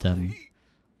few of them.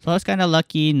 So I was kind of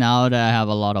lucky now that I have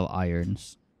a lot of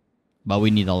irons. But we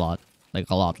need a lot. Like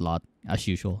a lot, as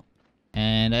usual.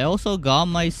 And I also got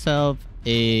myself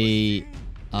a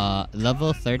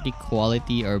level 30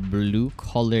 quality or blue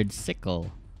colored sickle.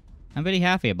 I'm very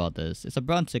happy about this. It's a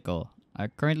bronze sickle. I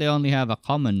currently only have a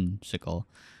common sickle.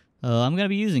 I'm gonna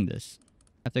be using this.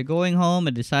 After going home,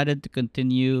 I decided to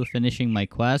continue finishing my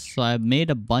quest. So I made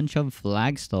a bunch of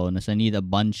flagstone as I need a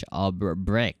bunch of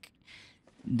brick.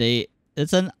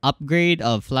 It's an upgrade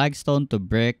of flagstone to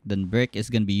brick. Then brick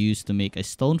is going to be used to make a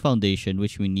stone foundation,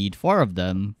 which we need 4 of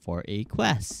them for a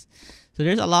quest. So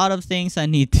there's a lot of things I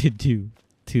need to do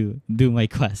my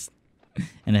quest.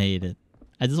 And I hate it.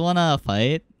 I just want to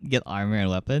fight, get armor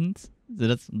and weapons.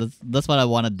 So that's what I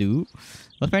want to do.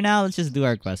 But for now, let's just do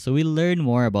our quest so we learn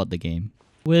more about the game.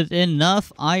 With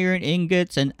enough iron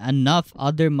ingots and enough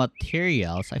other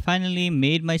materials, I finally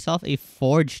made myself a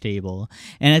forge table.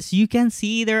 And as you can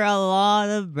see, there are a lot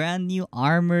of brand new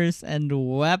armors and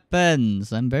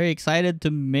weapons. I'm very excited to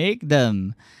make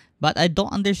them. But I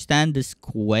don't understand this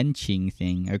quenching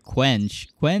thing, or quench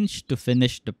to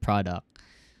finish the product.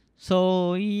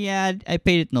 So yeah, I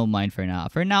paid it no mind for now.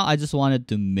 For now, I just wanted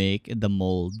to make the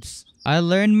molds. I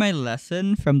learned my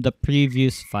lesson from the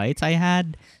previous fights I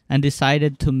had and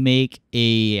decided to make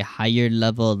a higher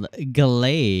level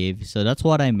glaive. So that's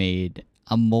what I made,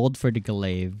 a mold for the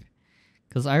glaive.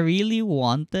 Because I really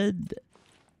wanted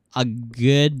a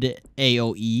good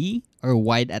AoE or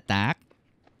wide attack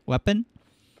weapon.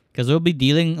 Because we'll be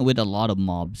dealing with a lot of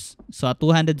mobs. So a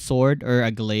two-handed sword or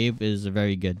a glaive is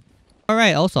very good.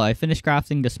 Alright, also, I finished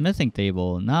crafting the smithing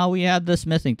table. Now we have the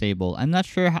smithing table. I'm not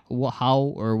sure how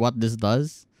or what this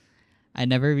does. I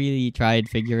never really tried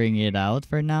figuring it out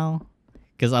for now.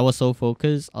 Because I was so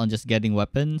focused on just getting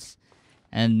weapons.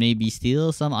 and maybe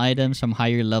steal some items from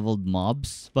higher leveled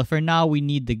mobs. But for now, we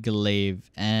need the glaive.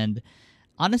 And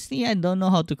honestly, I don't know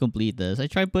how to complete this. I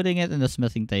tried putting it in the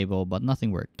smithing table, but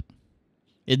nothing worked.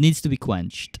 It needs to be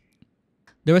quenched.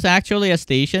 There was actually a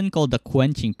station called the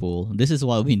quenching pool. This is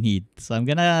what we need. So I'm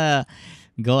gonna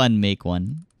go and make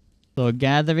one. So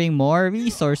gathering more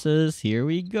resources. Here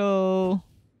we go.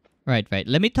 Right.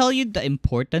 Let me tell you the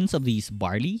importance of these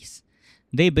barleys.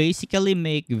 They basically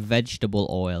make vegetable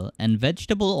oil. And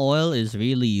vegetable oil is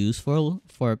really useful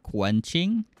for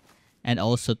quenching. And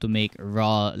also to make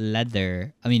raw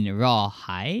leather. Raw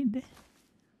hide.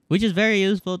 Which is very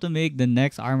useful to make the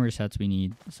next armor sets we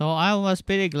need. So I was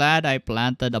pretty glad I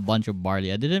planted a bunch of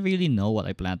barley. I didn't really know what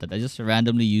I planted. I just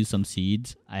randomly used some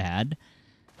seeds I had.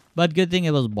 But good thing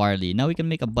it was barley. Now we can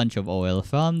make a bunch of oil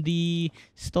from the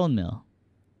stone mill.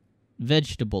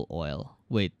 Vegetable oil.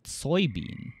 Wait,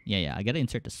 soybean. Yeah, I gotta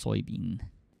insert the soybean.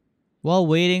 While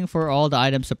waiting for all the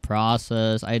items to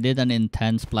process, I did an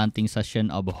intense planting session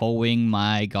of hoeing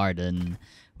my garden.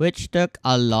 Which took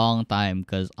a long time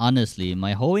because honestly,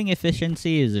 my hoeing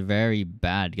efficiency is very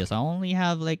bad because I only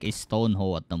have like a stone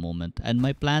hoe at the moment and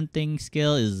my planting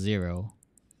skill is 0.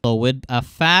 So with a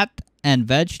fat and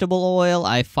vegetable oil,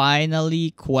 I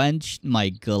finally quenched my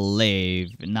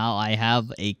glaive. Now I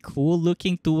have a cool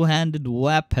looking two-handed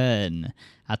weapon.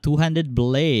 A two-handed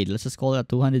blade. Let's just call it a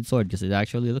two-handed sword because it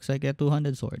actually looks like a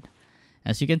two-handed sword.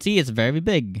 As you can see, it's very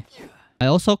big. I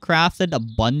also crafted a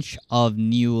bunch of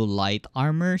new light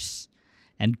armors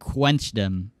and quenched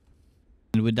them.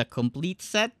 And with the complete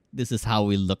set, this is how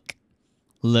we look.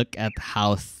 Look at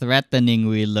how threatening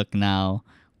we look now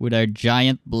with our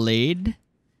giant blade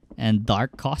and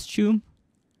dark costume.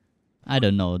 I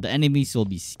don't know, the enemies will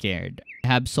be scared. I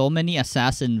have so many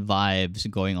assassin vibes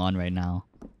going on right now.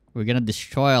 We're gonna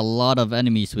destroy a lot of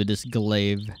enemies with this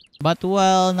glaive. But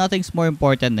well, nothing's more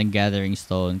important than gathering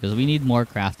stone because we need more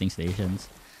crafting stations.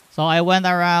 So I went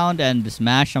around and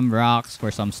smashed some rocks for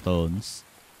some stones.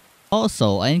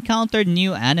 Also, I encountered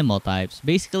new animal types,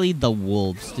 basically the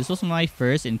wolves. This was my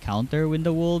first encounter with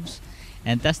the wolves.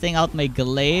 And testing out my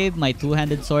glaive, my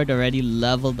two-handed sword already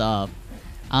leveled up.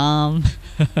 Our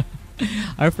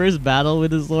first battle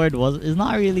with the sword is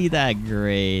not really that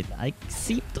great. I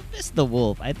seem to miss the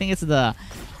wolf. I think it's the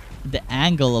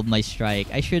angle of my strike.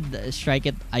 I should strike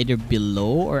it either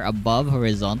below or above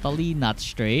horizontally, not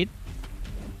straight.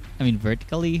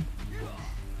 Vertically.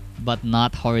 But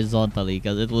not horizontally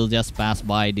because it will just pass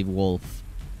by the wolf.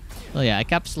 So yeah, I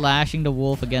kept slashing the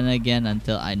wolf again and again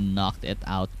until I knocked it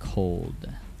out cold.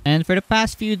 And for the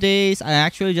past few days, I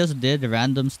actually just did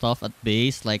random stuff at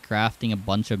base, like crafting a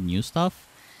bunch of new stuff.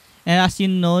 And as you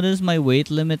notice, my weight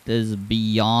limit is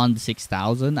beyond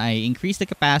 6,000. I increased the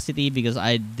capacity because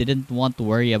I didn't want to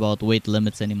worry about weight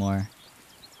limits anymore.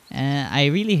 And I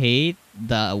really hate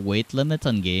the weight limits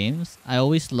on games. I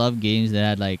always love games that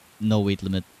had like no weight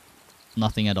limit.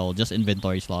 Nothing at all, just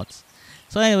inventory slots.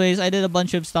 So anyways, I did a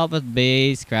bunch of stuff at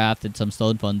base, crafted some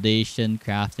stone foundation,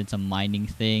 crafted some mining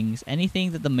things.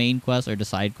 Anything that the main quest or the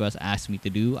side quest asked me to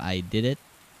do, I did it.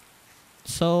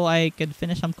 So I could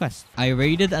finish some quests. I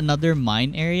raided another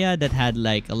mine area that had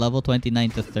like a level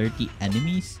 29 to 30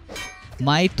 enemies.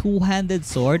 My two-handed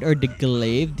sword or the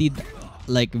glaive did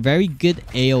like very good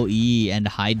AoE and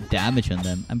high damage on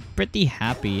them. I'm pretty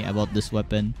happy about this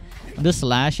weapon. I'm just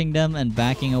slashing them and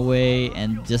backing away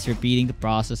and just repeating the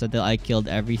process until I killed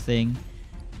everything.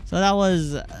 So that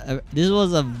was this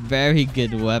was a very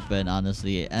good weapon,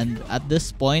 honestly. And at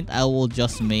this point, I will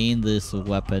just main this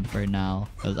weapon for now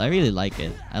because I really like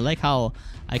it. I like how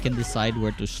I can decide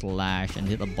where to slash and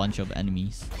hit a bunch of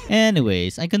enemies.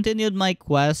 Anyways, I continued my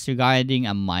quest regarding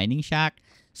a mining shack.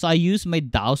 So I used my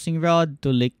dowsing rod to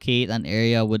locate an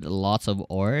area with lots of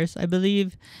ores, I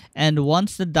believe. And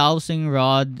once the dowsing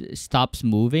rod stops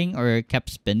moving or kept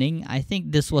spinning, I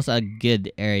think this was a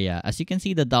good area. As you can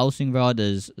see, the dowsing rod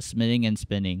is spinning and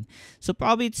spinning. So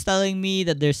probably it's telling me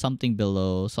that there's something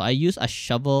below. So I use a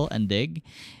shovel and dig.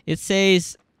 It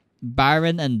says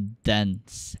barren and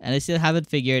dense, and I still haven't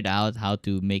figured out how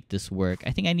to make this work. I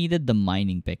think I needed the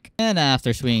mining pick, and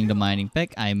after swinging the mining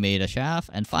pick, I made a shaft,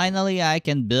 and finally I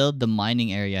can build the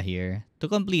mining area here to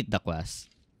complete the quest.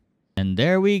 And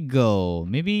there we go.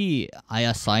 Maybe I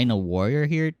assign a warrior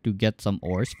here to get some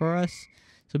ores for us.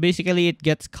 So basically it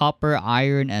gets copper,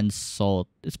 iron, and salt.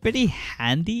 It's pretty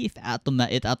handy if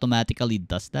it automatically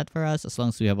does that for us as long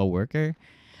as we have a worker.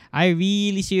 I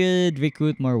really should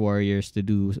recruit more warriors to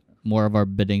do more of our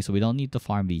bidding so we don't need to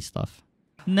farm these stuff.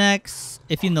 Next,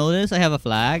 if you notice, I have a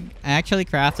flag. I actually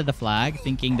crafted a flag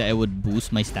thinking that it would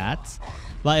boost my stats,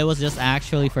 but it was just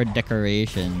actually for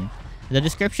decoration. The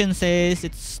description says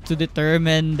it's to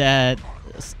determine that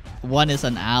one is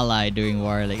an ally during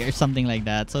war, like, or something like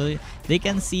that. So they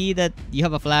can see that you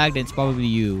have a flag, then it's probably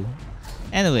you.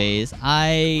 Anyways,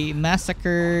 I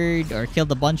massacred or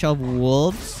killed a bunch of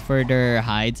wolves for their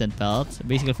hides and pelts,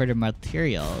 basically for their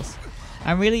materials.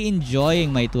 I'm really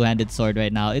enjoying my two-handed sword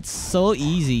right now. It's so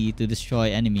easy to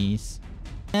destroy enemies.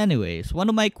 Anyways, one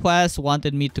of my quests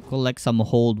wanted me to collect some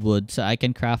hold wood so I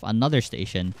can craft another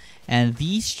station. And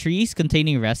these trees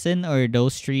containing resin, or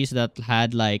those trees that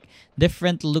had like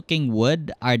different looking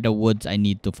wood, are the woods I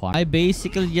need to farm. I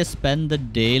basically just spend the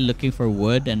day looking for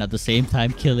wood and at the same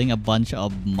time killing a bunch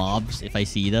of mobs if I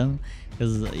see them.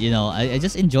 Because, you know, I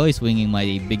just enjoy swinging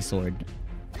my big sword.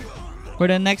 For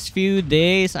the next few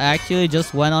days, I actually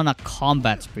just went on a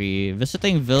combat spree,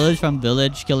 visiting village from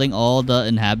village, killing all the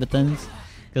inhabitants.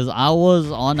 Because I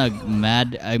was on a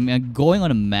going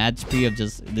on a mad spree of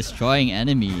just destroying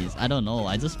enemies. I don't know.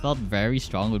 I just felt very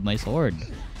strong with my sword.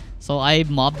 So I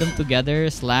mobbed them together,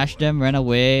 slashed them, ran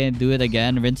away, and do it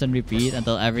again, rinse and repeat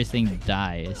until everything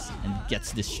dies and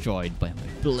gets destroyed by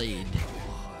my blade.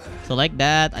 So like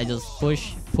that, I just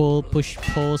push, pull,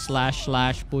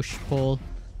 slash, push, pull.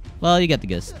 Well, you get the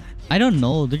gist. I don't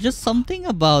know. There's just something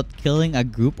about killing a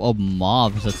group of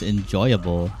mobs that's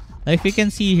enjoyable. Like if you can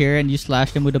see here and you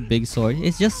slash them with a big sword,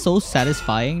 it's just so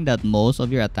satisfying that most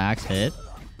of your attacks hit.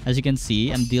 As you can see,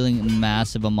 I'm dealing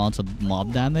massive amounts of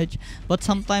mob damage, but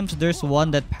sometimes there's one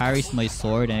that parries my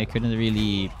sword and I couldn't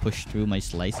really push through my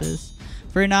slices.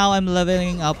 For now, I'm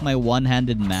leveling up my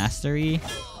one-handed mastery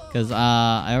because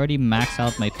I already maxed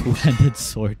out my two-handed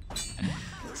sword.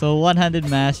 So one-handed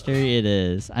mastery it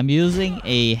is. I'm using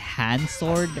a hand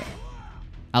sword,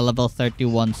 a level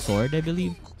 31 sword, I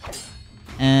believe.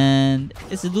 And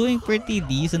it's doing pretty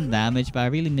decent damage, but I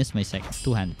really miss my second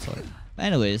two-handed sword. But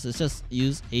anyways, let's just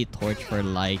use a torch for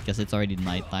light because it's already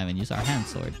nighttime and use our hand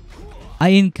sword. I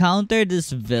encountered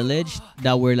this village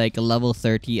that were like level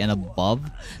 30 and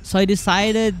above. So I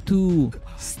decided to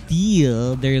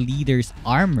steal their leader's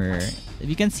armor. If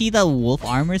you can see the wolf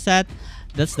armor set,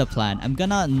 that's the plan. I'm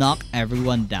gonna knock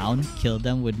everyone down, kill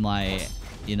them with my,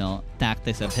 you know,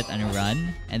 tactics of hit and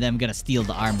run. And then I'm gonna steal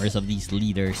the armors of these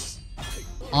leaders.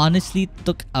 Honestly,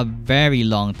 took a very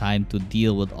long time to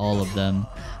deal with all of them.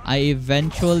 I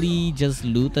eventually just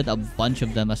looted a bunch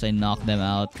of them as I knocked them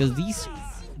out. Because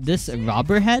this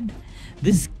robber head,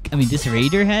 this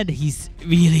raider head, he's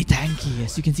really tanky.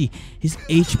 As you can see, his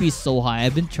HP is so high.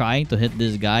 I've been trying to hit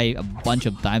this guy a bunch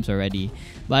of times already.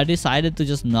 But I decided to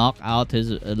just knock out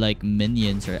his like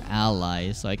minions or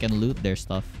allies so I can loot their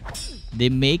stuff. They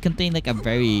may contain like a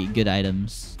very good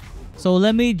items. So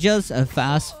let me just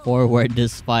fast forward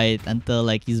this fight until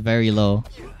like he's very low.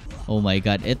 Oh my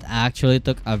god, it actually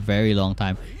took a very long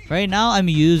time. Right now, I'm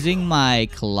using my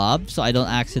club so I don't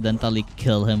accidentally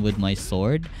kill him with my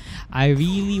sword. I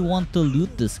really want to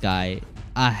loot this guy.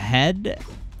 A head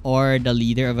or the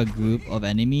leader of a group of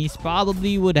enemies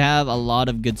probably would have a lot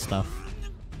of good stuff.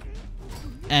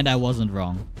 And I wasn't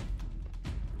wrong.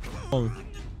 Oh.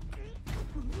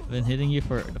 I've been hitting you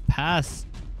for the past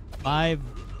 5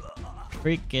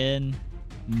 freaking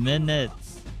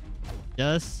minutes.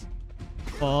 Just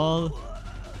fall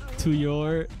to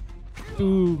your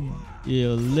doom, you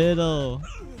little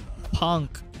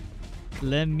punk.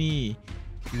 Let me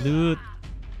loot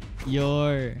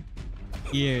your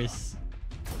ears.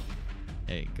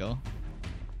 There you go.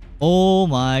 Oh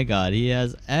my god, he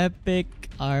has epic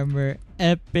armor,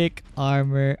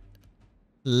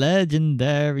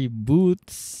 legendary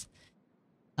boots,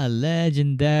 a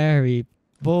legendary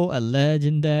bow, a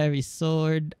legendary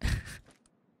sword.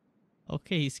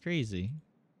 Okay, he's crazy.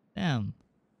 Damn.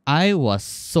 I was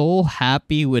so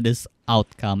happy with this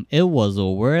outcome. It was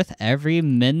worth every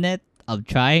minute of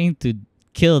trying to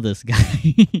kill this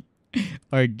guy.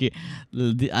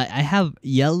 I have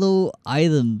yellow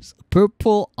items,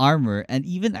 purple armor, and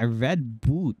even a red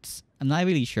boots. I'm not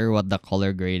really sure what the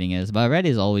color grading is, but red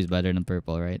is always better than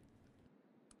purple, right?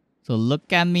 So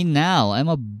look at me now. I'm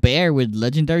a bear with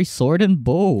legendary sword and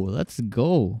bow. Let's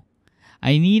go.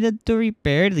 I needed to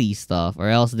repair these stuff or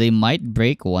else they might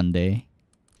break one day.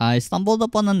 I stumbled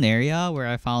upon an area where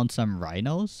I found some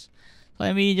rhinos. So I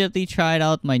immediately tried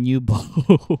out my new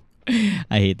bow.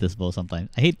 I hate this bow sometimes.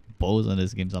 I hate bows on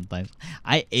this game sometimes.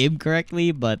 I aim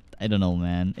correctly, but I don't know,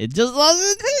 man. It just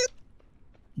doesn't hit.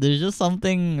 There's just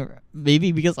something,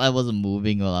 maybe because I wasn't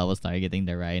moving while I was targeting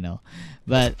the rhino.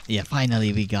 But yeah,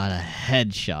 finally we got a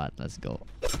headshot. Let's go.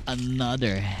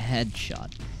 Another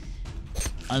headshot.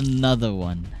 Another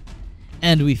one.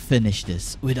 And we finish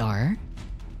this with our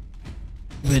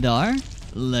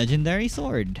legendary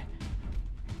sword.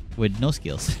 with no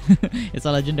skills. It's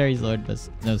a legendary sword, but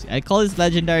no. I call this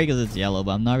legendary because it's yellow,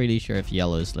 but I'm not really sure if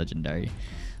yellow is legendary.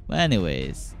 But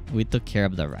anyways, we took care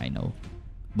of the rhino,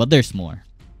 but there's more.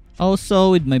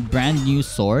 Also, with my brand new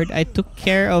sword, I took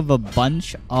care of a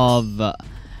bunch of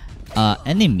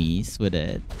enemies with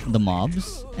it, the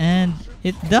mobs, and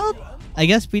it dealt, I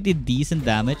guess, pretty decent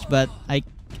damage. But I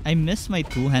miss my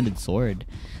two-handed sword.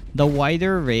 The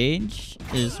wider range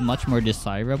is much more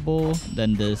desirable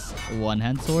than this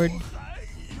one-hand sword.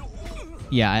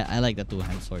 Yeah, I like the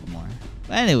two-hand sword more.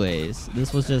 But anyways,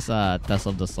 this was just a test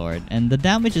of the sword, and the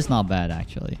damage is not bad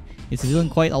actually. It's dealing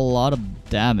quite a lot of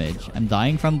damage. I'm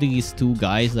dying from these two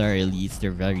guys that are elites.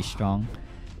 They're very strong.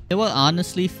 It was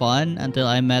honestly fun until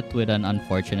I met with an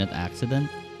unfortunate accident.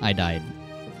 I died.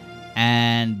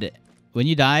 And when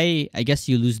you die, I guess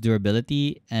you lose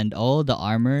durability, and all the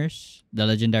armors, the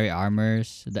legendary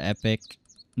armors, the epic,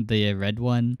 the red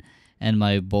one, and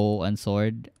my bow and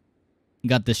sword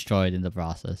got destroyed in the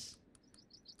process.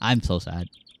 I'm so sad.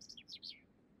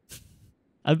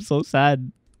 I'm so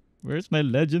sad. Where's my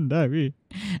legendary?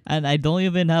 And I don't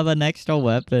even have an extra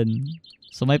weapon.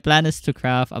 So my plan is to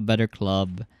craft a better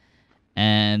club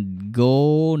and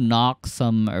go knock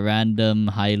some random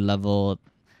high level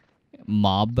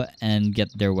mob and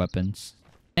get their weapons.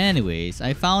 Anyways,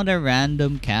 I found a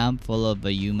random camp full of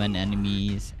human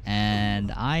enemies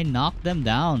and I knocked them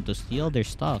down to steal their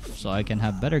stuff so I can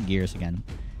have better gears again.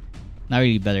 Not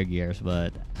really better gears,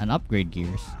 but an upgrade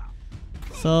gears.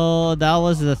 So that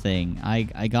was the thing.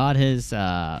 I got his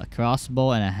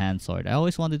crossbow and a hand sword. I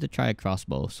always wanted to try a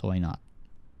crossbow, so why not?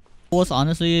 I was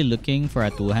honestly looking for a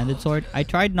two-handed sword. I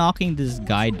tried knocking this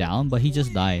guy down, but he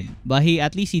just died. But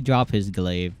at least he dropped his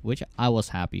glaive, which I was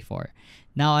happy for.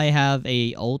 Now I have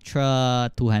a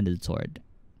ultra two-handed sword.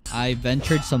 I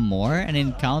ventured some more and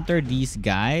encountered these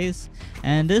guys,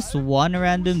 and this one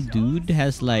random dude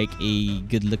has like a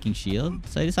good looking shield,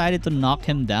 so I decided to knock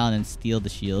him down and steal the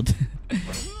shield.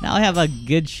 Now I have a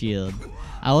good shield.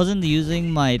 I wasn't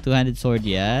using my two-handed sword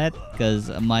yet because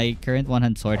my current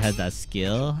one-hand sword has that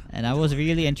skill, and I was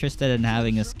really interested in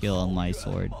having a skill on my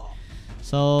sword.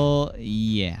 So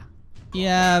yeah,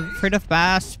 for the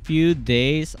past few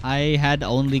days I had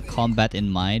only combat in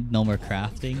mind, no more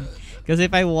crafting. Because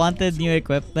if I wanted new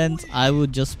equipment, I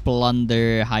would just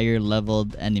plunder higher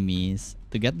leveled enemies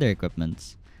to get their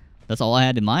equipments. That's all I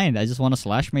had in mind. I just want to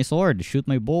slash my sword, shoot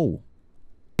my bow.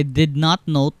 I did not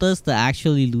notice that I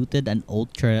actually looted an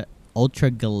ultra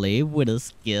glaive with a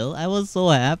skill. I was so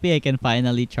happy I can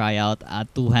finally try out a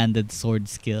two-handed sword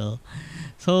skill.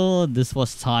 So this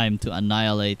was time to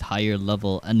annihilate higher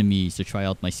level enemies to try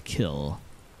out my skill.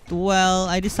 Well,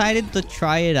 I decided to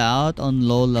try it out on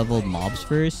low level mobs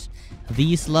first.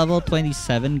 These level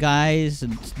 27 guys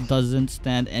doesn't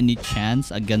stand any chance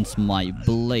against my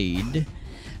blade.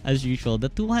 As usual, the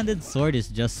two-handed sword is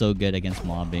just so good against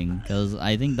mobbing because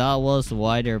I think that was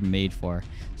why they're made for.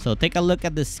 So take a look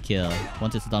at the skill.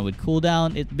 Once it's done with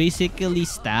cooldown, it basically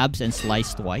stabs and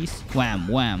slices twice. Wham,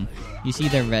 wham. You see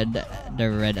the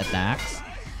red attacks?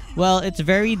 Well, it's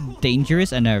very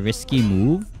dangerous and a risky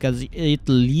move because it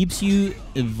leaves you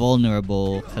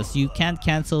vulnerable because you can't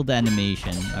cancel the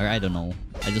animation, or I don't know.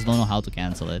 I just don't know how to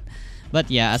cancel it. But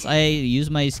yeah, as I use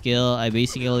my skill, I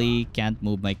basically can't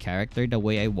move my character the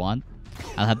way I want.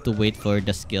 I'll have to wait for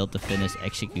the skill to finish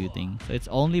executing. So it's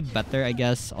only better, I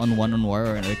guess, on one-on-war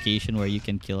or an occasion where you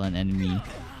can kill an enemy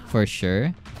for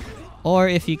sure. Or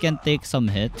if you can take some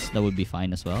hits, that would be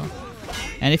fine as well.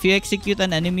 And if you execute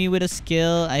an enemy with a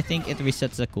skill, I think it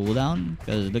resets the cooldown.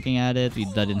 Because looking at it, we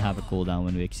didn't have a cooldown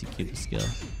when we execute the skill.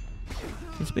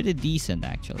 It's pretty decent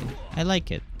actually. I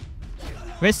like it.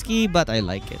 Risky, but I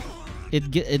like it.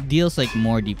 It deals like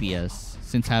more DPS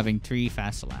since having 3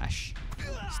 fast slash.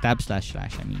 Stab slash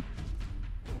slash, I mean.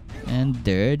 And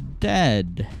they're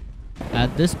dead.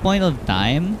 At this point of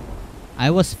time,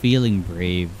 I was feeling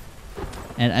brave.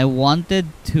 And I wanted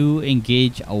to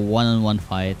engage a one-on-one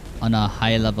fight on a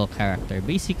high-level character.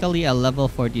 Basically a level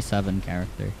 47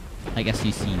 character. Like as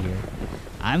you see here.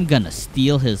 I'm gonna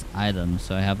steal his items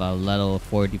so I have a level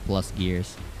 40 plus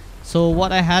gears. So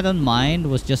what I had on mind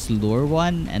was just lure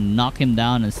one and knock him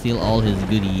down and steal all his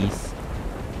goodies.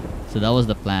 So that was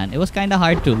the plan. It was kind of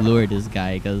hard to lure this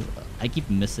guy because I keep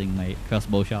missing my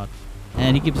crossbow shots.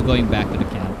 And he keeps going back to the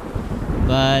camp.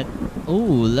 But, oh,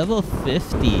 level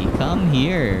 50. Come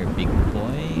here, big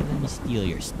boy. Let me steal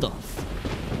your stuff.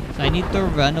 So I need to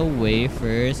run away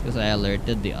first because I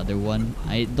alerted the other one.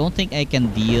 I don't think I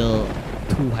can deal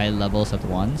 2 high levels at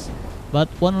once. But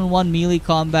one-on-one melee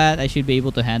combat, I should be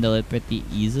able to handle it pretty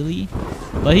easily.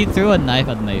 But he threw a knife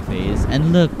at my face.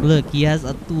 And look, he has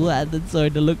a two-handed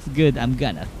sword that looks good. I'm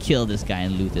gonna kill this guy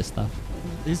and loot his stuff.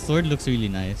 This sword looks really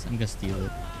nice. I'm gonna steal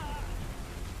it.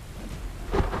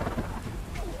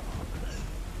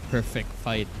 Perfect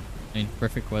fight. I mean,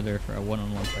 perfect weather for a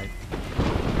one-on-one fight.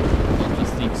 Ultra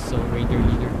Sneak Soul Raider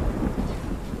leader.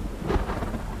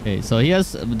 Okay, so he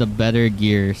has the better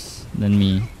gears than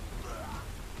me.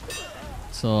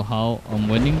 So how I'm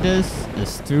winning this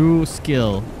is through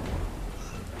skill.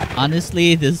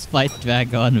 Honestly, this fight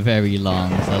dragged on very long.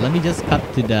 So let me just cut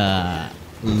to the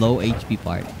low HP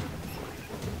part.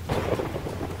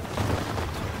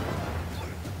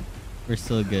 We're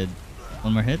still good.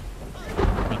 One more hit.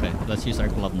 Okay, let's use our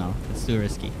glove now. It's too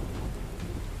risky.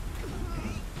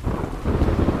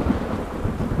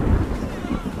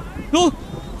 No!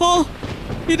 Oh!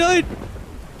 He died!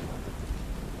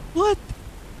 What?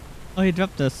 Oh, he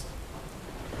dropped this.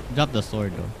 Dropped the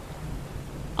sword though.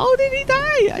 How did he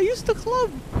die? I used the club.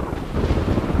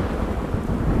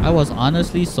 I was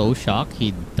honestly so shocked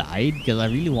he died because I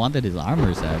really wanted his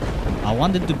armor set. I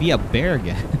wanted to be a bear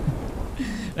again.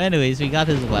 Anyways, we got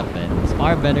his weapon. It's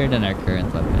far better than our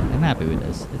current weapon. I'm happy with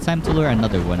this. It's time to lure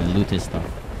another one and loot his stuff.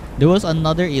 There was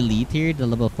another elite here, the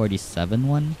level 47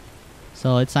 one.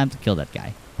 So it's time to kill that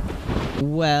guy.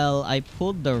 Well, I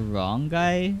pulled the wrong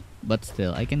guy, but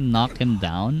still, I can knock him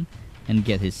down and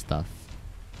get his stuff.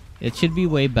 It should be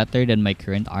way better than my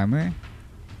current armor.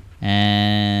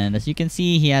 And as you can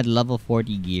see, he had level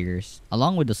 40 gears,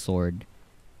 along with the sword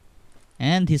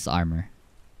and his armor.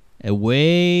 A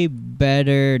way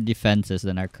better defenses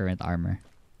than our current armor.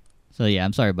 So yeah,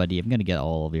 I'm sorry, buddy. I'm gonna get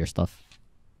all of your stuff.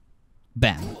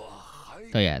 Bam.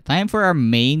 So yeah, time for our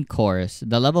main course.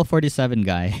 The level 47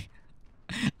 guy.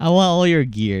 I want all your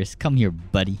gears. Come here,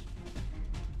 buddy.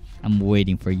 I'm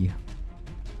waiting for you.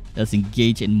 Let's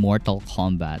engage in Mortal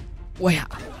Kombat. Waya!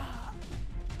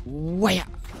 Waya!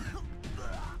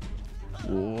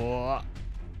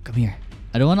 Come here.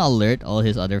 I don't want to alert all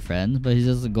his other friends, but he's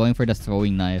just going for the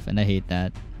throwing knife, and I hate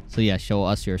that. So yeah, show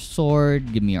us your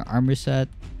sword. Give me your armor set.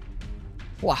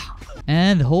 Wow.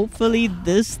 And hopefully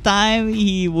this time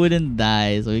he wouldn't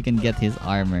die, so we can get his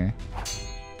armor.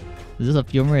 Is this a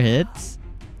few more hits?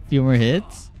 Few more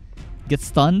hits. Get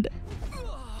stunned.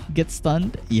 Get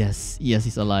stunned. Yes. Yes,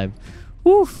 he's alive.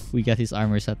 Woo! We got his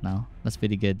armor set now. That's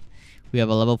pretty good. We have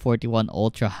a level 41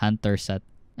 Ultra Hunter set.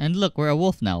 And look, we're a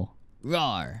wolf now.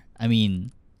 Roar! I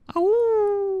mean,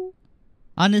 ow!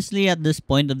 Honestly, at this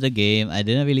point of the game, I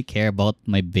didn't really care about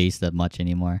my base that much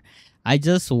anymore. I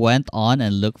just went on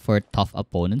and looked for tough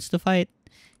opponents to fight.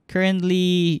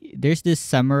 Currently, there's this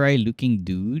samurai-looking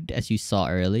dude, as you saw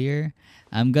earlier.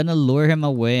 I'm gonna lure him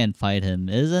away and fight him.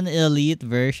 It's an elite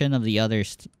version of the other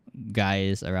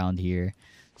guys around here.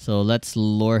 So let's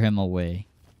lure him away.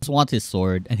 I just want his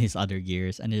sword and his other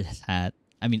gears and his hat.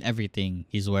 I mean, everything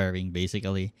he's wearing,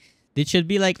 basically. It should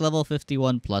be like level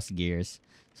 51 plus gears.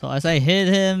 So as I hit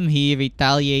him, he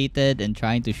retaliated and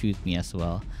trying to shoot me as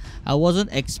well. I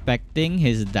wasn't expecting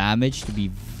his damage to be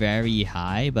very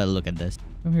high, but look at this.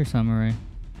 Come here, samurai.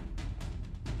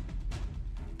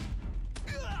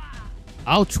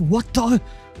 Ouch! What the?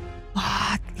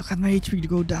 Ah! Look at my HP to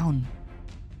go down.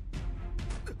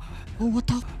 Oh, what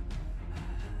the?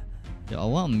 Yo, I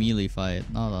want a melee fight,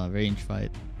 not a range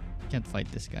fight. Can't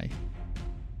fight this guy.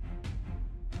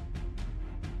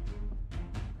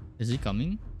 Is he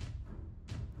coming?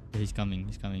 Yeah, he's coming.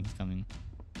 He's coming. He's coming.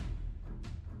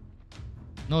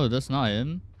 No, that's not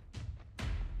him.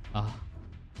 Ah.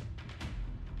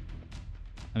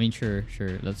 I mean, sure.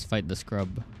 Let's fight the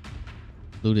scrub.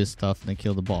 Loot his stuff and then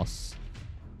kill the boss.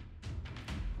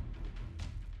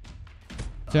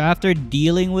 So after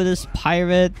dealing with this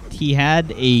pirate, he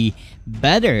had a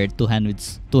better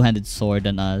two-handed sword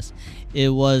than us. It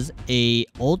was a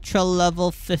ultra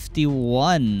level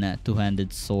 51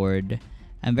 two-handed sword.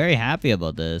 I'm very happy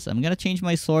about this. I'm gonna change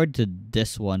my sword to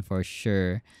this one for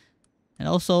sure. And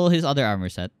also his other armor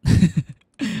set.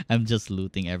 I'm just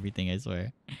looting everything, I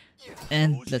swear.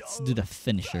 And let's do the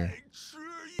finisher.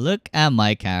 Look at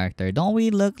my character. Don't we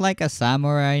look like a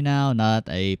samurai now? Not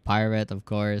a pirate, of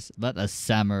course, but a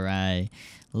samurai.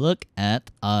 Look at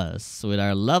us with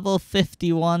our level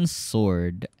 51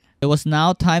 sword. It was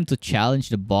now time to challenge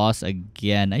the boss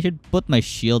again. I should put my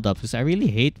shield up because I really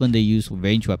hate when they use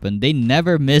range weapon. They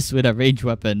never miss with a range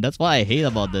weapon. That's what I hate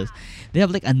about this. They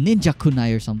have like a ninja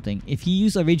kunai or something. If you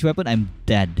use a range weapon, I'm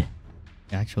dead.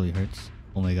 It actually hurts.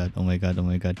 Oh my god, oh my god, oh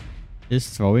my god. This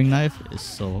throwing knife is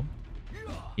so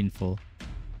painful.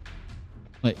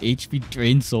 My HP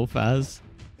drains so fast.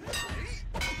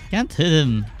 Can't hit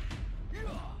him.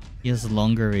 He has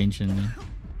longer range than me,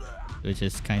 which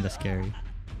is kind of scary.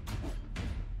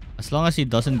 As long as he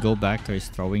doesn't go back to his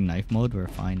throwing knife mode, we're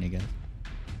fine, I guess.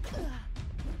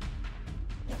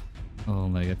 Oh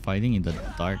my god, fighting in the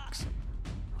darks.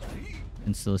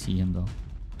 Can still see him though.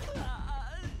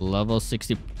 Level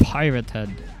 60 pirate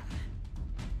head.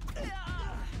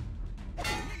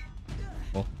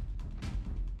 Oh.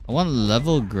 I want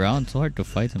level ground. It's so hard to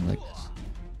fight him like this.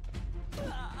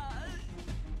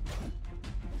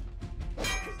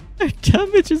 Their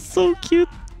damage is so cute.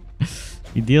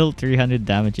 You deal 300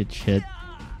 damage each hit.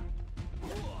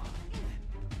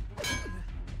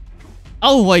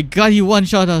 Oh my god, he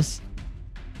one-shot us.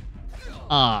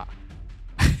 Ah.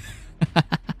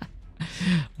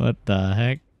 What the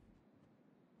heck?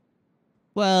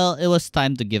 Well, it was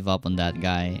time to give up on that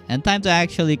guy and time to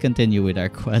actually continue with our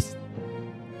quest.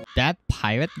 That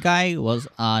pirate guy was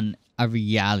on a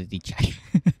reality check.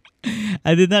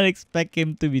 I did not expect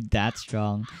him to be that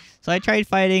strong. So I tried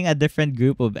fighting a different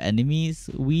group of enemies.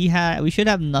 We should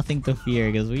have nothing to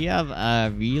fear because we have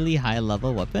a really high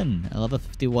level weapon, a level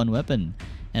 51 weapon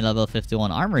and level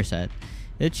 51 armor set.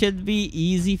 It should be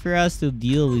easy for us to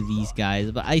deal with these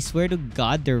guys, but I swear to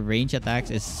god their range attacks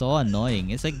is so annoying.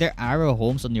 It's like their arrow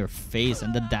homes on your face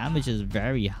and the damage is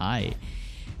very high.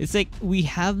 It's like we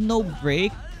have no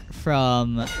break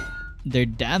from their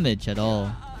damage at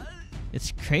all.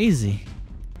 It's crazy.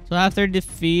 So after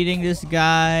defeating this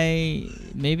guy,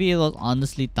 maybe it was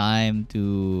honestly time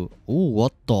to... Oh,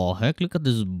 what the heck? Look at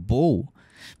this bow.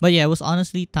 But yeah, it was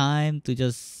honestly time to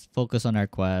just focus on our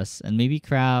quest and maybe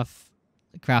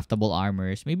craftable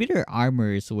armors. Maybe their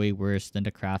armor is way worse than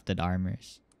the crafted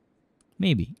armors.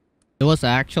 Maybe. It was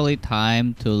actually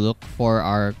time to look for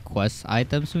our quest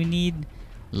items we need.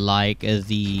 Like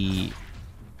the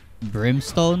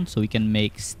brimstone, so we can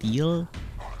make steel.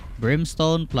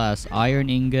 Brimstone plus iron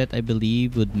ingot, I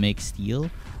believe, would make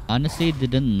steel. Honestly,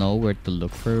 didn't know where to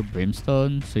look for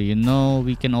brimstone. So you know,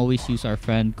 we can always use our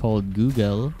friend called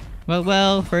Google.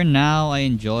 Well, for now, I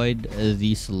enjoyed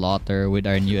the slaughter with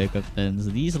our new equipments.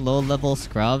 These low-level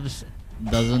scrubs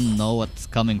doesn't know what's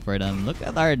coming for them. Look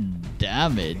at our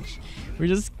damage. We're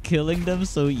just killing them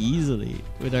so easily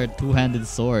with our two-handed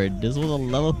sword. This was a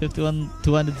level 51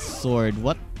 two-handed sword.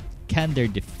 What can their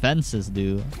defenses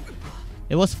do?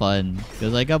 It was fun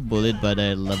because I got bullied by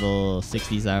the level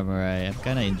 60 samurai. I'm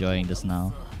kind of enjoying this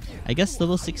now. I guess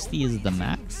level 60 is the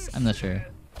max? I'm not sure.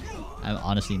 I'm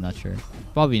honestly not sure.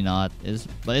 Probably not.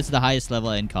 But it's the highest level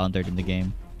I encountered in the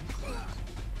game.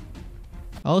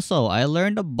 Also, I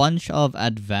learned a bunch of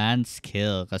advanced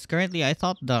skill. Because currently, I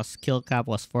thought the skill cap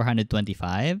was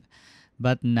 425.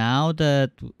 But now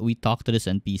that we talk to this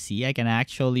NPC, I can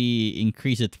actually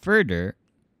increase it further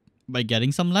by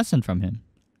getting some lesson from him.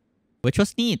 Which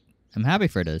was neat. I'm happy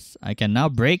for this. I can now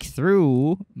break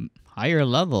through higher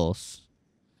levels.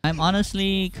 I'm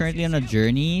honestly currently on a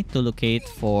journey to locate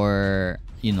for,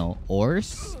 you know,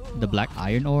 ores. The black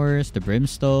iron ores, the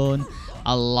brimstone.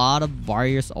 A lot of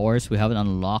various ores we haven't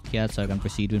unlocked yet, so I can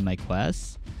proceed with my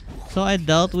quest. So I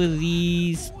dealt with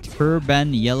these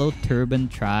yellow turban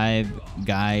tribe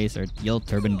guys, or yellow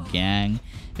turban gang.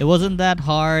 It wasn't that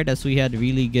hard as we had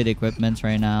really good equipments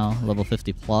right now, level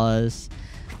 50 plus.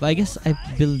 But I guess I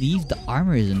believe the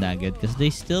armor isn't that good because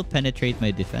they still penetrate my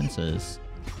defenses.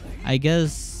 I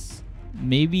guess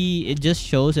maybe it just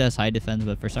shows it has high defense,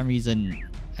 but for some reason,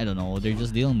 I don't know, they're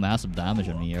just dealing massive damage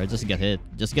on me, or just get hit.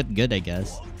 Just get good, I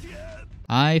guess.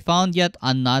 I found yet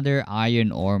another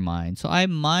iron ore mine, so I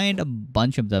mined a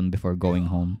bunch of them before going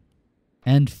home.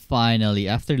 And finally,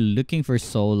 after looking for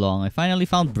so long, I finally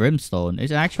found brimstone.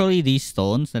 It's actually these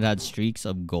stones that had streaks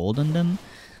of gold on them.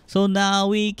 So now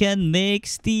we can make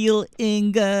steel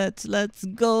ingots. Let's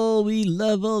go. We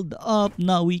leveled up.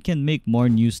 Now we can make more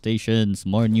new stations,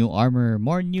 more new armor,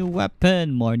 more new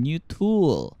weapon, more new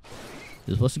tool.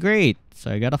 This was great.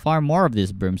 So I gotta farm more of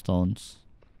these brimstones.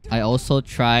 I also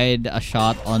tried a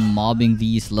shot on mobbing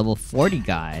these level 40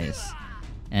 guys.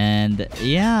 And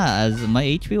yeah, as my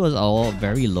HP was all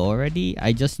very low already,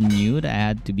 I just knew that I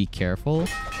had to be careful.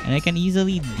 And I can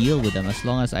easily deal with them as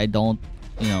long as I don't,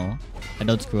 you know, I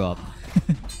don't screw up.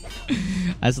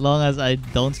 As long as I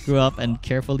don't screw up and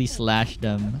carefully slash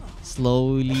them,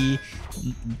 slowly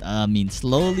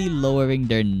lowering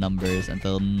their numbers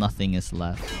until nothing is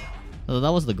left. So that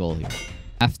was the goal here.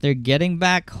 After getting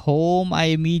back home,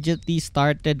 I immediately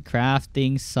started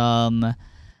crafting some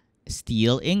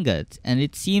steel ingots, and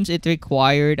it seems it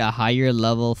required a higher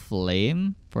level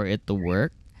flame for it to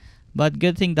work, but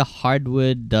good thing the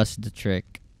hardwood does the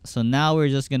trick. So now we're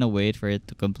just gonna wait for it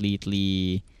to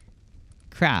completely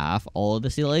craft all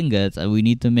the steel ingots, and we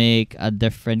need to make a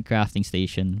different crafting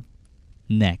station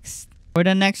next. For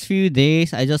the next few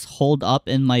days, I just holed up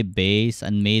in my base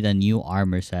and made a new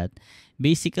armor set.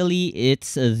 Basically,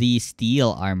 it's the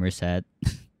steel armor set.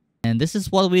 And this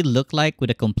is what we look like with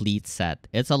a complete set.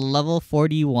 It's a level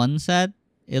 41 set.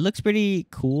 It looks pretty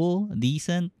cool,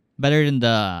 decent, better than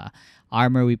the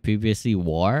armor we previously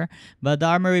wore. But the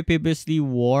armor we previously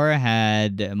wore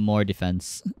had more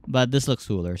defense. But this looks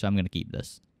cooler, so I'm gonna keep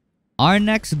this. Our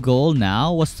next goal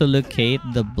now was to locate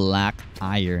the black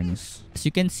irons. As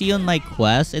you can see on my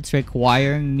quest, it's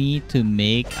requiring me to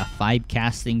make a 5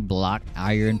 casting black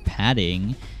iron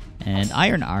padding and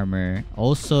iron armor,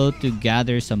 also to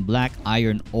gather some black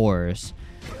iron ores.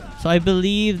 So I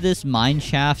believe this mine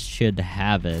shaft should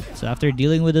have it. So after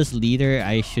dealing with this leader,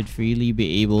 I should freely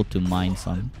be able to mine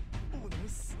some.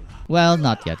 Well,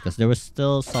 not yet, because there was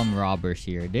still some robbers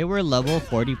here. They were level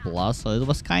 40 plus, so it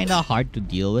was kind of hard to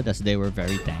deal with as they were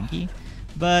very tanky.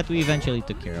 But we eventually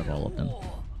took care of all of them.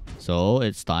 So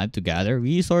it's time to gather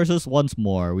resources once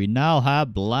more. We now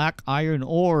have black iron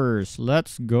ores.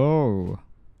 Let's go.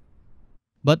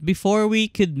 But before we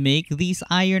could make these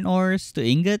iron ores to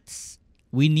ingots,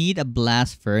 we need a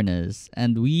blast furnace.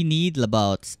 And we need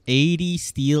about 80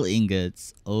 steel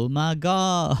ingots. Oh my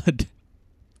god.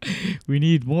 We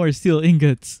need more steel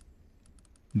ingots.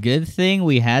 Good thing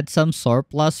we had some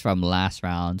surplus from last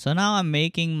round. So now I'm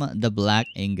making the black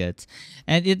ingots.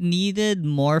 And it needed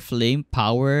more flame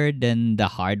power than the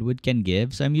hardwood can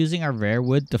give. So I'm using a rare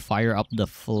wood to fire up the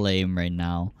flame right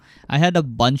now. I had a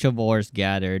bunch of ores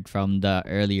gathered from the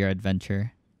earlier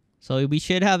adventure. So we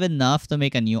should have enough to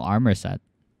make a new armor set.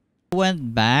 I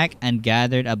went back and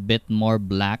gathered a bit more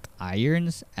black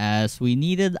irons as we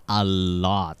needed a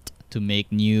lot to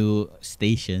make new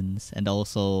stations and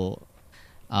also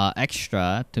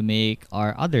extra to make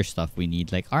our other stuff we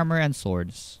need, like armor and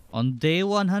swords. On day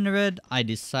 100, I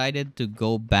decided to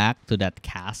go back to that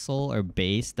castle or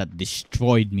base that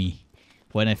destroyed me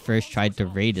when I first tried to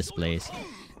raid this place.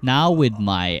 Now with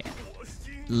my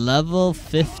level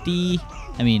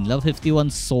 51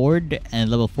 sword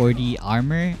and level 40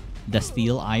 armor, the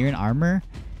steel armor,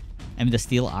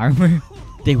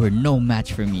 they were no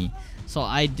match for me. So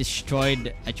I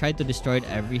tried to destroy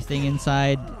everything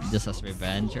inside just as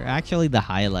revenge, or actually the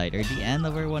highlight or the end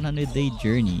of our 100-day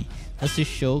journey. Just to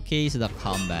showcase the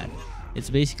combat. It's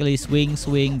basically swing,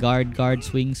 swing, guard, guard,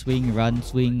 swing, swing, run,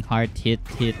 swing, heart, hit,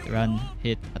 hit, run,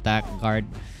 hit, attack, guard.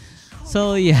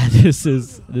 So yeah, this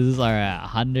is our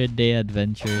 100-day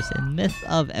adventures in Myth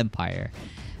of Empire.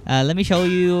 Let me show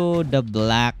you the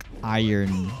black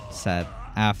iron set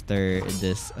after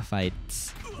this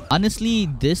fights. Honestly,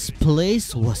 this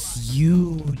place was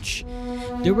huge.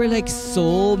 There were like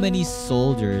so many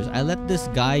soldiers. I let this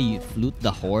guy flute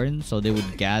the horn so they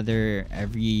would gather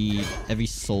every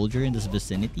soldier in this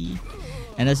vicinity.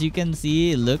 And as you can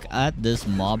see, look at this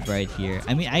mob right here.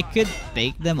 I mean, I could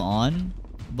take them on,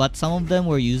 but some of them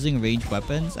were using ranged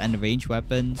weapons, and ranged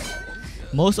weapons,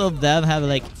 most of them have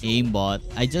like aimbot.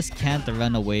 I just can't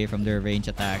run away from their range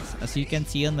attacks. As you can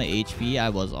see on my HP, I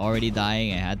was already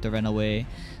dying. I had to run away.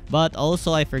 But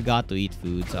also I forgot to eat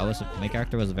food, so my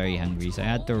character was very hungry, so I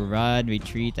had to run,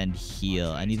 retreat, and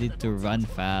heal. I needed to run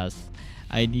fast.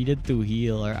 I needed to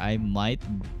heal or I might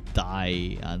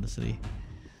die, honestly.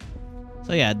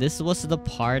 So yeah, this was the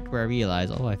part where I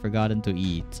realized, oh, I forgotten to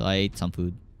eat, so I ate some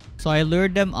food. So I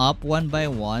lured them up one by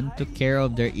one, took care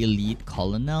of their elite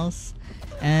colonels,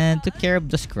 and took care of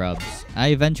the scrubs. I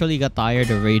eventually got tired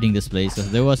of raiding this place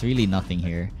because there was really nothing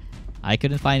here. I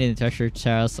couldn't find any treasure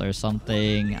chests or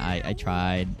something. I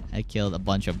tried. I killed a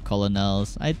bunch of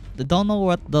colonels. I don't know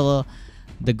what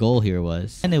the goal here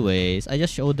was. Anyways, I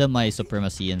just showed them my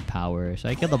supremacy and power. So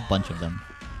I killed a bunch of them.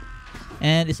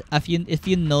 And if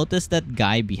you notice that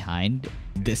guy behind,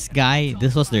 this guy,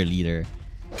 this was their leader.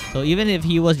 So even if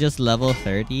he was just level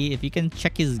 30, if you can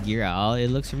check his gear out,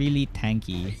 it looks really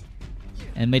tanky.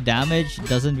 And my damage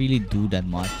doesn't really do that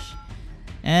much.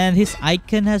 And his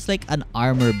icon has like an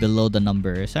armor below the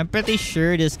number. So I'm pretty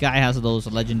sure this guy has those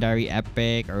legendary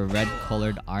epic or red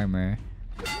colored armor.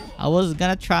 I was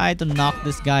gonna try to knock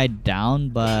this guy down,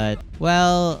 but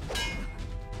well,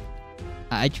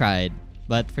 I tried.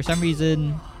 But for some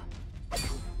reason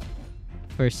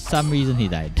he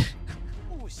died.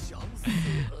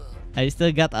 I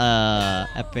still got a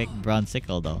epic bronze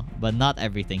sickle though, but not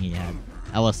everything he had.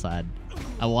 I was sad.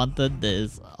 I wanted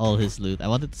all his loot. I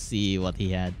wanted to see what he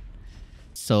had.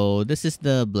 So this is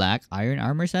the black iron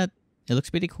armor set. It looks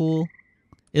pretty cool.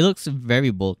 It looks very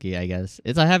bulky, I guess.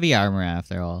 It's a heavy armor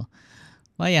after all.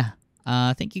 Well, yeah.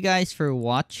 Thank you guys for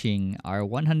watching our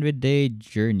 100-day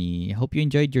journey. Hope you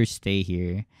enjoyed your stay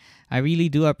here. I really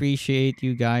do appreciate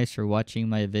you guys for watching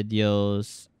my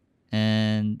videos.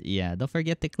 And yeah, don't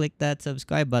forget to click that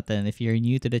subscribe button if you're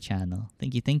new to the channel.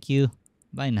 Thank you.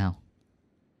 Bye now.